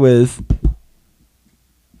happy with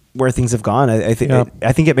where things have gone. I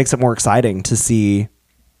think it makes it more exciting to see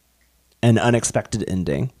an unexpected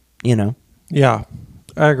ending, Yeah.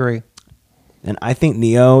 I agree. And I think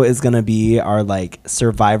Neo is going to be our like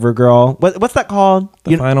survivor girl. What's that called?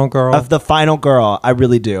 The final girl. Of the final girl. I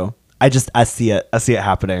really do. I see it. I see it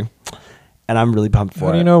happening. And I'm really pumped for it.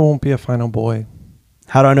 How do you know it won't be a final boy?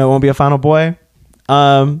 How do I know it won't be a final boy?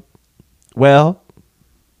 Well,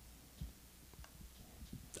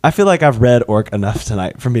 I feel like I've read Orc enough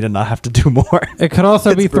tonight for me to not have to do more. It could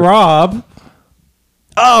also be Throb.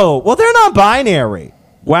 Oh, well, they're not binary.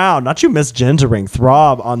 Wow, not you misgendering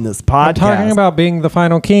Throb on this podcast. I'm talking about being the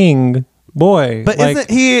final king boy. But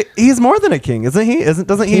isn't he's more than a king, isn't he?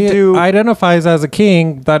 Doesn't he do identifies as a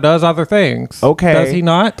king that does other things? Okay. Does he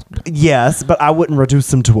not? Yes, but I wouldn't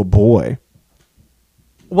reduce him to a boy.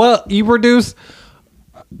 Well, you reduce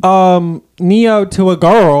Neo to a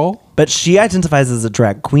girl. But she identifies as a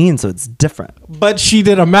drag queen, so it's different. But she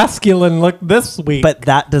did a masculine look this week. But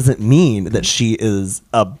that doesn't mean that she is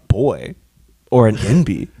a boy or an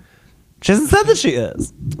NB. She hasn't said that she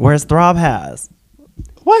is, whereas Throb has.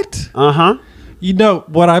 What? Uh-huh. You know,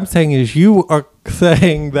 what I'm saying is you are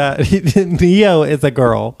saying that Neo is a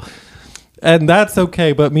girl. And that's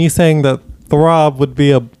okay, but me saying that Throb would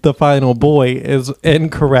be the final boy is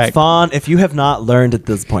incorrect. Fawn, if you have not learned at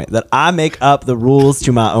this point that I make up the rules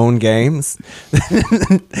to my own games,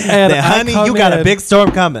 then, honey, you got a big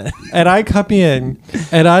storm coming. And I come in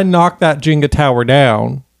and I knock that Jenga tower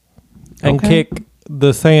down and kick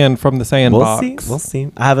the sand from the sandbox. We'll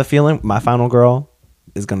see. I have a feeling my final girl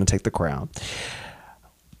is going to take the crown.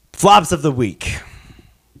 Flops of the week.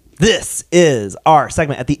 This is our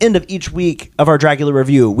segment at the end of each week of our Dragula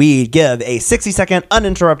review. We give a 60-second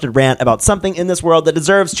uninterrupted rant about something in this world that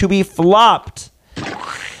deserves to be flopped.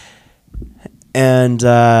 And,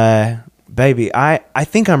 baby, I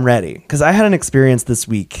think I'm ready. Because I had an experience this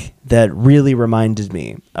week that really reminded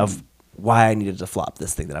me of why I needed to flop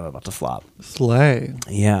this thing that I'm about to flop. Slay.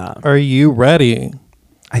 Yeah. Are you ready?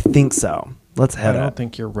 I think so. Let's head I up. don't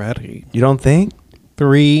think you're ready. You don't think?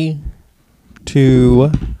 3,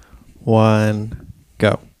 2, 1,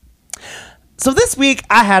 go. So this week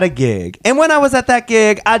I had a gig, and when I was at that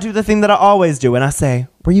gig, I do the thing that I always do, and I say,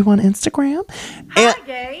 "Were you on Instagram?"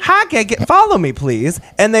 Hi, gay. Follow me, please.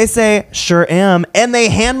 And they say, "Sure am," and they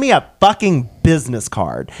hand me a fucking business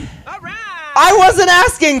card. All right. I wasn't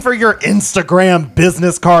asking for your Instagram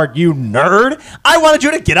business card, you nerd. I wanted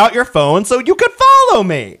you to get out your phone so you could follow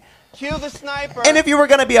me. Cue the sniper. And if you were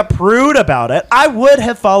going to be a prude about it, I would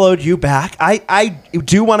have followed you back. I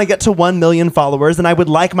do want to get to 1 million followers, and I would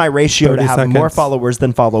like my ratio to have more followers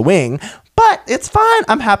than following. But it's fine.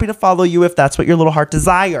 I'm happy to follow you if that's what your little heart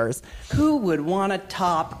desires. Who would want to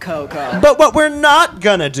top Coco? But what we're not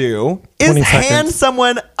going to do is hand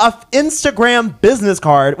someone an Instagram business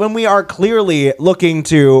card when we are clearly looking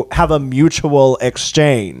to have a mutual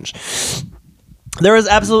exchange. There is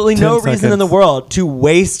absolutely no reason in the world to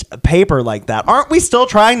waste paper like that. Aren't we still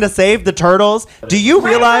trying to save the turtles? Do you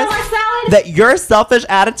realize that your selfish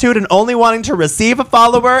attitude and only wanting to receive a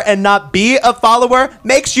follower and not be a follower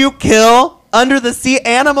makes you kill under the sea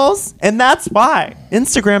animals? And that's why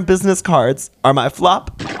Instagram business cards are my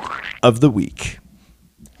flop of the week.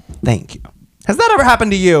 Thank you. Has that ever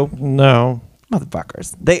happened to you? No.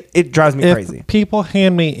 Motherfuckers. It drives me crazy. If people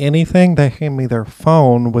hand me anything, they hand me their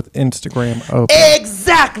phone with Instagram open.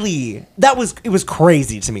 Exactly. It was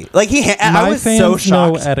crazy to me. Like I was so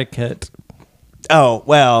shocked. No etiquette. Oh,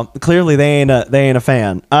 well, clearly they ain't a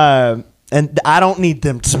fan. And I don't need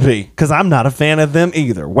them to be, because I'm not a fan of them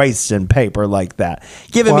either. Wasting paper like that.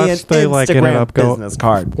 Giving me an Instagram business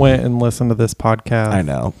card. Went and listened to this podcast. I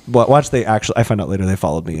know. Watch I found out later they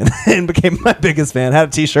followed me and became my biggest fan. Had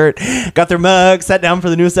a t-shirt, got their mug, sat down for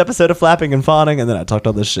the newest episode of Flapping and Fawning, and then I talked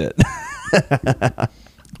all this shit.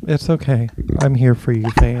 It's okay. I'm here for you,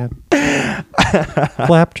 fan.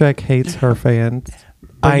 Flapjack hates her fans.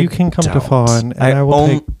 But you can come to don't. Fawn, and I will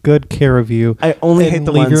take good care of you. I only and hate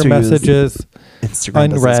the leave ones your who messages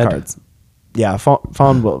Instagram business unread. cards. Yeah,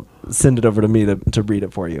 Fawn will send it over to me to read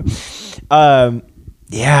it for you.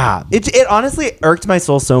 Yeah, it honestly irked my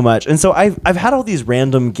soul so much, and so I've had all these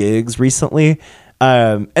random gigs recently,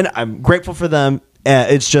 and I'm grateful for them.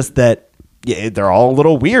 It's just that they're all a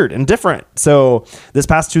little weird and different. So this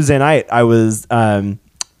past Tuesday night, I was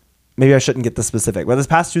maybe I shouldn't get this specific, but this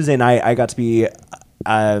past Tuesday night, I got to be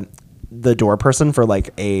the door person for like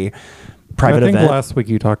a private event. Last week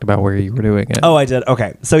you talked about where you were doing it. Oh, I did.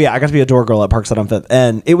 Okay. So yeah, I got to be a door girl at Parkside on 5th,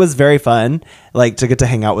 and it was very fun, like to get to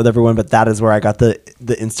hang out with everyone. But that is where I got the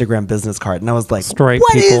Instagram business card, and I was like, Straight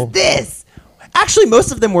 "What people. is this?" Actually,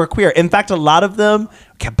 most of them were queer. In fact, a lot of them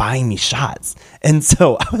kept buying me shots, and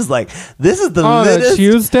so I was like, "This is the On a littest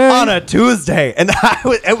Tuesday? on a Tuesday," and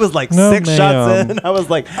it was like No, 6 shots ma'am. in. I was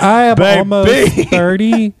like, I am "Baby." almost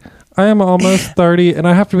 30. I am almost 30, and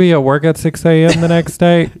I have to be at work at 6 a.m. the next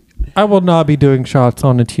day. I will not be doing shots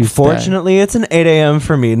on a Tuesday. Fortunately, it's an 8 a.m.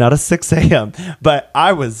 for me, not a 6 a.m. But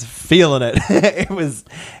I was feeling it. It was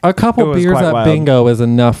a couple it was beers quite at wild. bingo is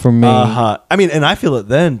enough for me. I mean, and I feel it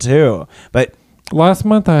then too. But Last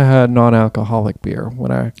month I had non-alcoholic beer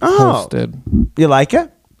when I hosted. you like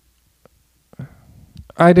it?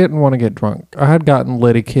 I didn't want to get drunk. I had gotten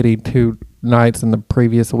litty kitty 2 nights in the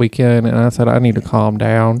previous weekend, and I said I need to calm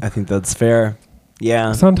down. I think that's fair.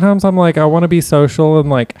 Yeah. Sometimes I'm like, I want to be social and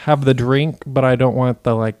like have the drink, but I don't want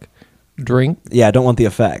the like drink. Yeah, I don't want the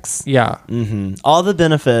effects. Yeah. All the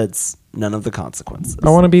benefits, none of the consequences. I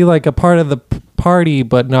want to be like a part of the party,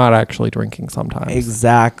 but not actually drinking sometimes.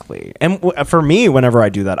 Exactly. And for me, whenever I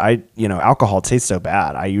do that, alcohol tastes so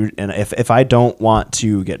bad. And if I don't want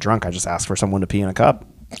to get drunk, I just ask for someone to pee in a cup.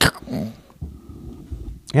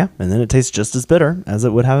 Yeah, and then it tastes just as bitter as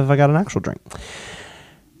it would have if I got an actual drink.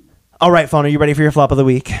 All right, Fawn, are you ready for your flop of the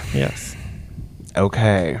week? Yes.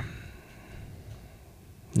 Okay.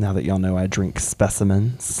 Now that y'all know I drink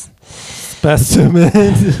specimens.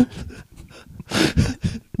 Specimens.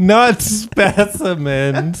 Not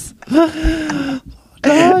specimens.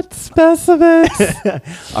 Not specimens.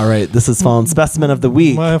 All right, this is Fawn's specimen of the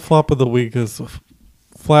week. My flop of the week is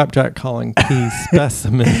Flapjack calling tea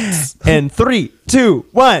specimens. And 3, 2,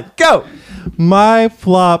 1, go. My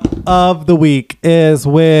flop of the week is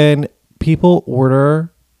when people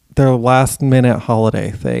order their last minute holiday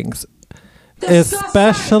things.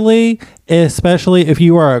 Especially if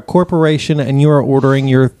you are a corporation and you are ordering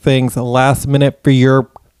your things last minute for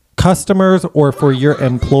your customers or for your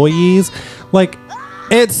employees. Like,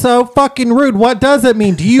 it's so fucking rude. What does it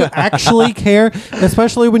mean? Do you actually care?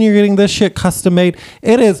 Especially when you're getting this shit custom made.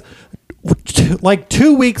 It is like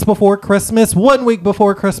 2 weeks before Christmas, 1 week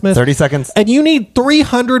before Christmas. 30 seconds. And you need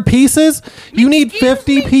 300 pieces? You need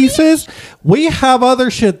 50 pieces? We have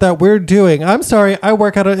other shit that we're doing. I'm sorry, I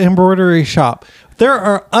work at an embroidery shop. There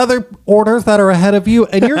are other orders that are ahead of you,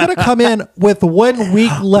 and you're going to come in with 1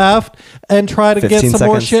 week left and try to get some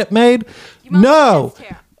more seconds. shit made? No.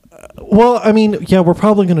 Well, I mean, yeah, we're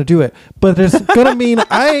probably going to do it, but it's going to mean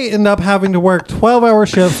I end up having to work 12-hour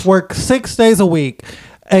shifts, work 6 days a week,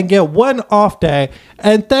 and get 1 off day.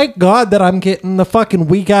 And thank God that I'm getting the fucking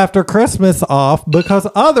week after Christmas off, because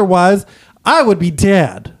otherwise I would be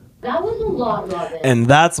dead. That was a lot, Robin. And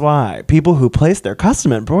that's why people who place their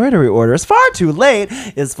custom embroidery orders far too late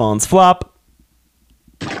is Fawn's flop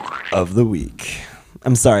of the week.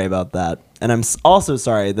 I'm sorry about that. And I'm also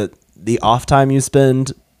sorry that the off time you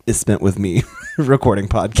spend is spent with me recording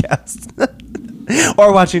podcasts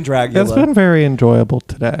or watching Dragula. It's been very enjoyable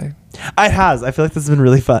today. It has. I feel like this has been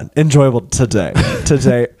really fun. Enjoyable today.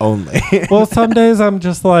 Today only. Well, some days I'm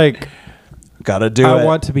just like, Gotta do it. I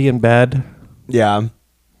want to be in bed. Yeah.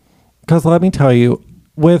 Because let me tell you,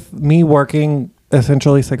 with me working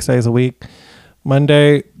essentially 6 days a week,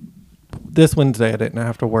 this Wednesday I didn't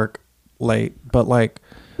have to work late, but like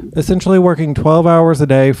essentially working 12 hours a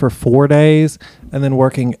day for 4 days and then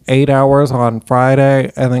working 8 hours on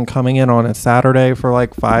Friday and then coming in on a Saturday for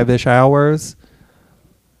like 5-ish hours.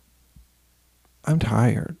 I'm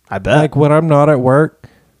tired. I bet. Like when I'm not at work,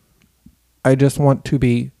 I just want to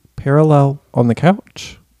be parallel on the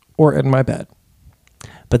couch or in my bed.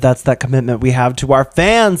 But that's that commitment we have to our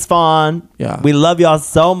fans, Fawn. Yeah. We love y'all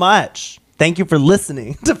so much. Thank you for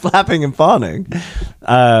listening to Flapping and Fawning.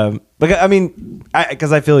 Because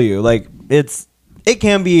I feel you. Like it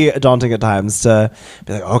can be daunting at times to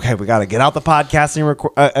be like, okay, we got to get out the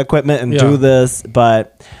podcasting equipment and do this.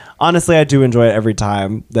 But honestly, I do enjoy it every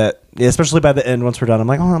time. That, especially by the end, once we're done, I'm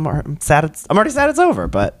like, oh, I'm sad. I'm already sad it's over.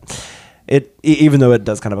 But even though it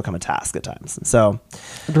does kind of become a task at times. So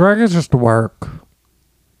Drag is just work.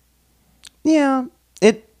 yeah,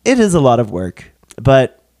 it is a lot of work.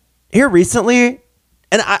 But here recently,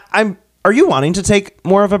 and are you wanting to take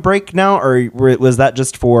more of a break now, or was that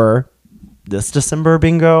just for this December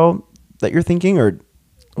bingo that you're thinking, or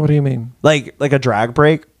What do you mean? like a drag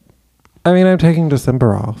break? I mean, I'm taking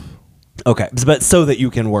December off. Okay, but so that you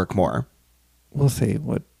can work more. We'll see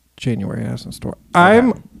what January has in store.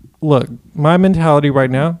 Look, my mentality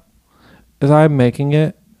right now is I'm making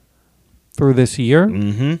it through this year,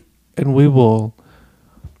 and we will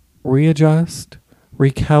readjust,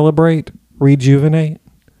 recalibrate, rejuvenate,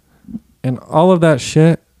 and all of that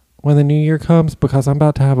shit when the new year comes, because I'm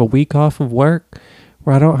about to have a week off of work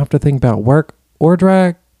where I don't have to think about work or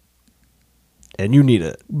drag. And you need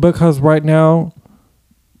it. Because right now,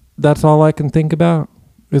 that's all I can think about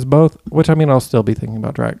is both, which I mean, I'll still be thinking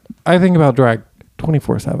about drag. I think about drag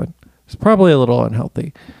 24/7. It's probably a little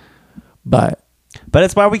unhealthy, but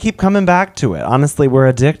it's why we keep coming back to it. Honestly, we're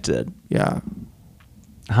addicted. yeah.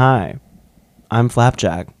 Hi, I'm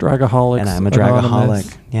Flapjack. Dragaholics And I'm a Anonymous.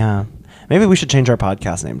 dragaholic. Yeah. Maybe we should change our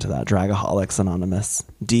podcast name to that. Dragaholics Anonymous.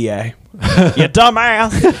 DA. You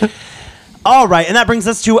dumbass. All right. And that brings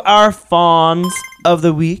us to our fawns of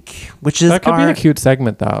the week, which is That could be our a cute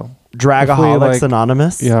segment, though. Dragaholics If we,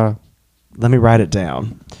 Anonymous. Yeah. Let me write it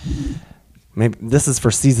down. Maybe this is for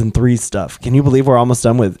season 3 stuff. Can you believe we're almost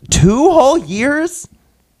done with 2 whole years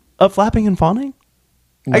of flapping and fawning?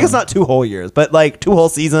 I guess not 2 whole years, but like 2 whole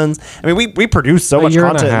seasons. I mean, we produced so much year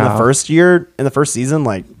and a content in the half. first year, in the first season.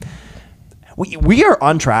 Like we are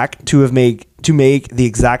on track to make the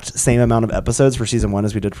exact same amount of episodes for season 1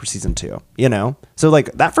 as we did for season 2. You know, so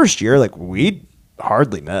like that first year, like we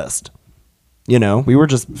hardly missed. You know, we were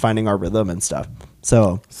just finding our rhythm and stuff.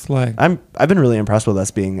 So Slay. I've been really impressed with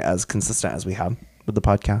us being as consistent as we have with the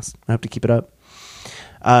podcast. I hope to keep it up.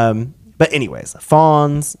 But anyways,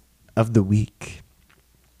 fawns of the week.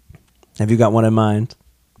 Have you got one in mind?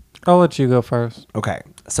 I'll let you go first. Okay.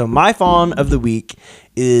 So my fawn of the week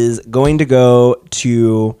is going to go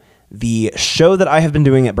to the show that I have been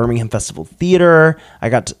doing at Birmingham Festival Theater. I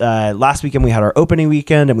got last weekend we had our opening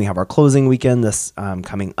weekend and we have our closing weekend this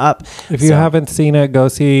coming up. If you haven't seen it, go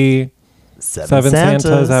see Seven Santas.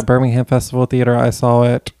 Santas at Birmingham Festival Theater. I saw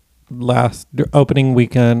it last opening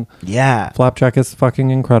weekend. Yeah. Flapjack is fucking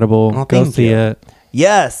incredible. Oh, Go thank see you. it.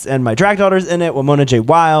 Yes, and my drag daughter's in it, Wimona J.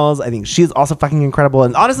 Wiles. I think she's also fucking incredible,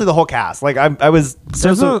 and honestly, the whole cast. Like I was It's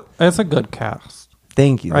a good cast.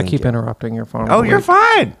 Thank you. I keep you. interrupting your phone. Oh, you're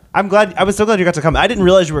fine. I'm glad. I was so glad you got to come. I didn't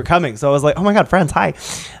realize you were coming, so I was like, oh my god, friends, hi.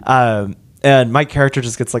 And my character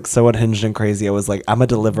just gets like so unhinged and crazy. I was like, I'm gonna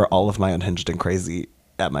deliver all of my unhinged and crazy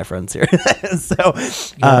at my friends here. So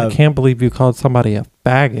I can't believe you called somebody a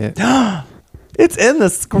faggot. it's in the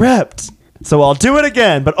script. So I'll do it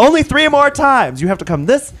again, but only 3 more times. You have to come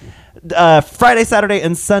this Friday, Saturday,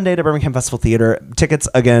 and Sunday to Birmingham Festival Theater. Tickets,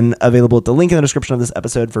 again, available at the link in the description of this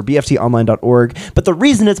episode for bftonline.org. But the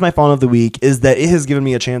reason it's my fawn of the week is that it has given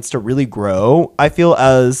me a chance to really grow, I feel,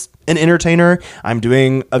 as an entertainer. I'm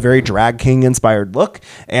doing a very drag king inspired look,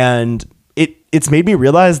 and it's made me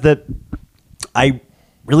realize that I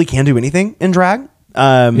really can do anything in drag.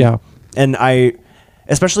 Yeah. And I,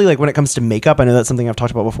 especially like when it comes to makeup, I know that's something I've talked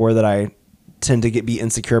about before that I tend to be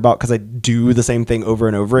insecure about because I do the same thing over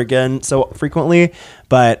and over again so frequently.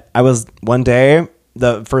 But I was one day,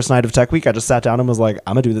 the first night of Tech Week, I just sat down and was like,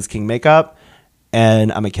 I'm gonna do this king makeup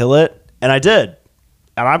and I'm gonna kill it. And I did.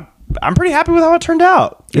 And I'm pretty happy with how it turned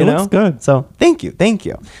out. You know? Looks good. So thank you.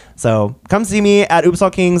 So come see me at Oops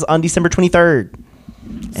All Kings on December 23rd.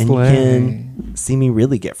 And Slay. you can see me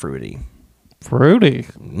really get fruity. Fruity.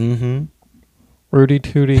 Mm-hmm. Rudy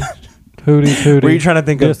Tooty. Hooty Tooty. What are you trying to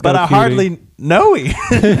think of? Disco But I cutie. hardly know you.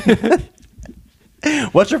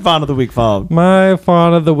 What's your fawn of the week, Fawn? My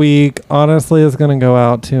fawn of the week, honestly, is going to go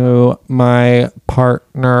out to my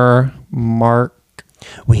partner, Mark.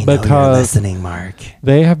 We know you're Because listening, Mark.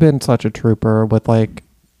 They have been such a trooper with, like,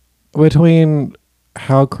 between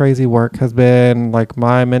how crazy work has been, like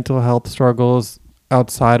my mental health struggles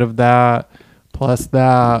outside of that, plus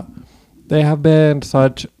that, they have been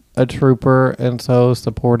such a trooper and so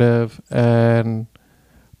supportive and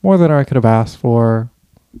more than I could have asked for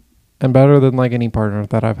and better than like any partner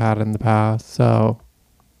that I've had in the past. So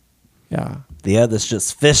yeah. The others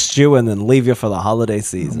just fist you and then leave you for the holiday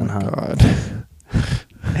season, huh? God.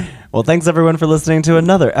 Well, thanks everyone for listening to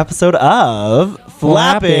another episode of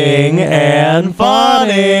Flapping and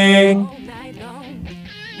Fawning.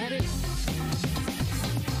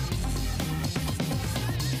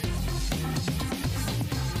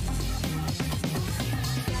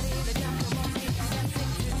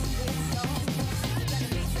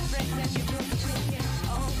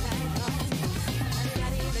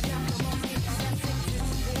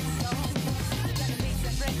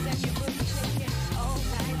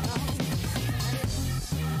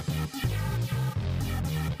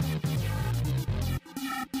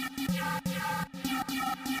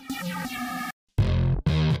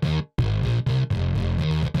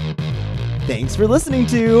 Thanks for listening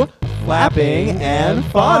to Flapping and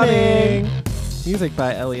Fawning. Music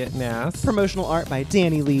by Elliot Nass. Promotional art by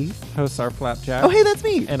Danny Lee. Hosts are Flapjack. Oh, hey, that's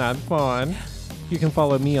me. And I'm Fawn. You can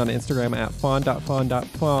follow me on Instagram at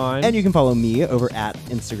fawn.fawn.fawn. And you can follow me over at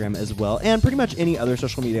Instagram as well, and pretty much any other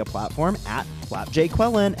social media platform at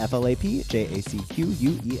FlapJQuellen,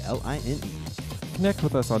 FlapJQuellen. Connect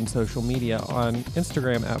with us on social media on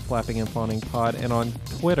Instagram at Flapping and Fawning Pod and on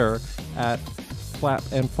Twitter at Flap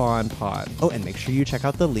and Fawn Pod. Oh, and make sure you check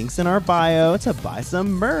out the links in our bio to buy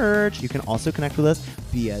some merch. You can also connect with us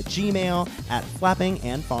via Gmail at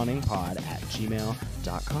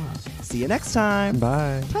flappingandfawningpod@gmail.com. See you next time.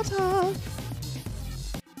 Bye. Ta-ta.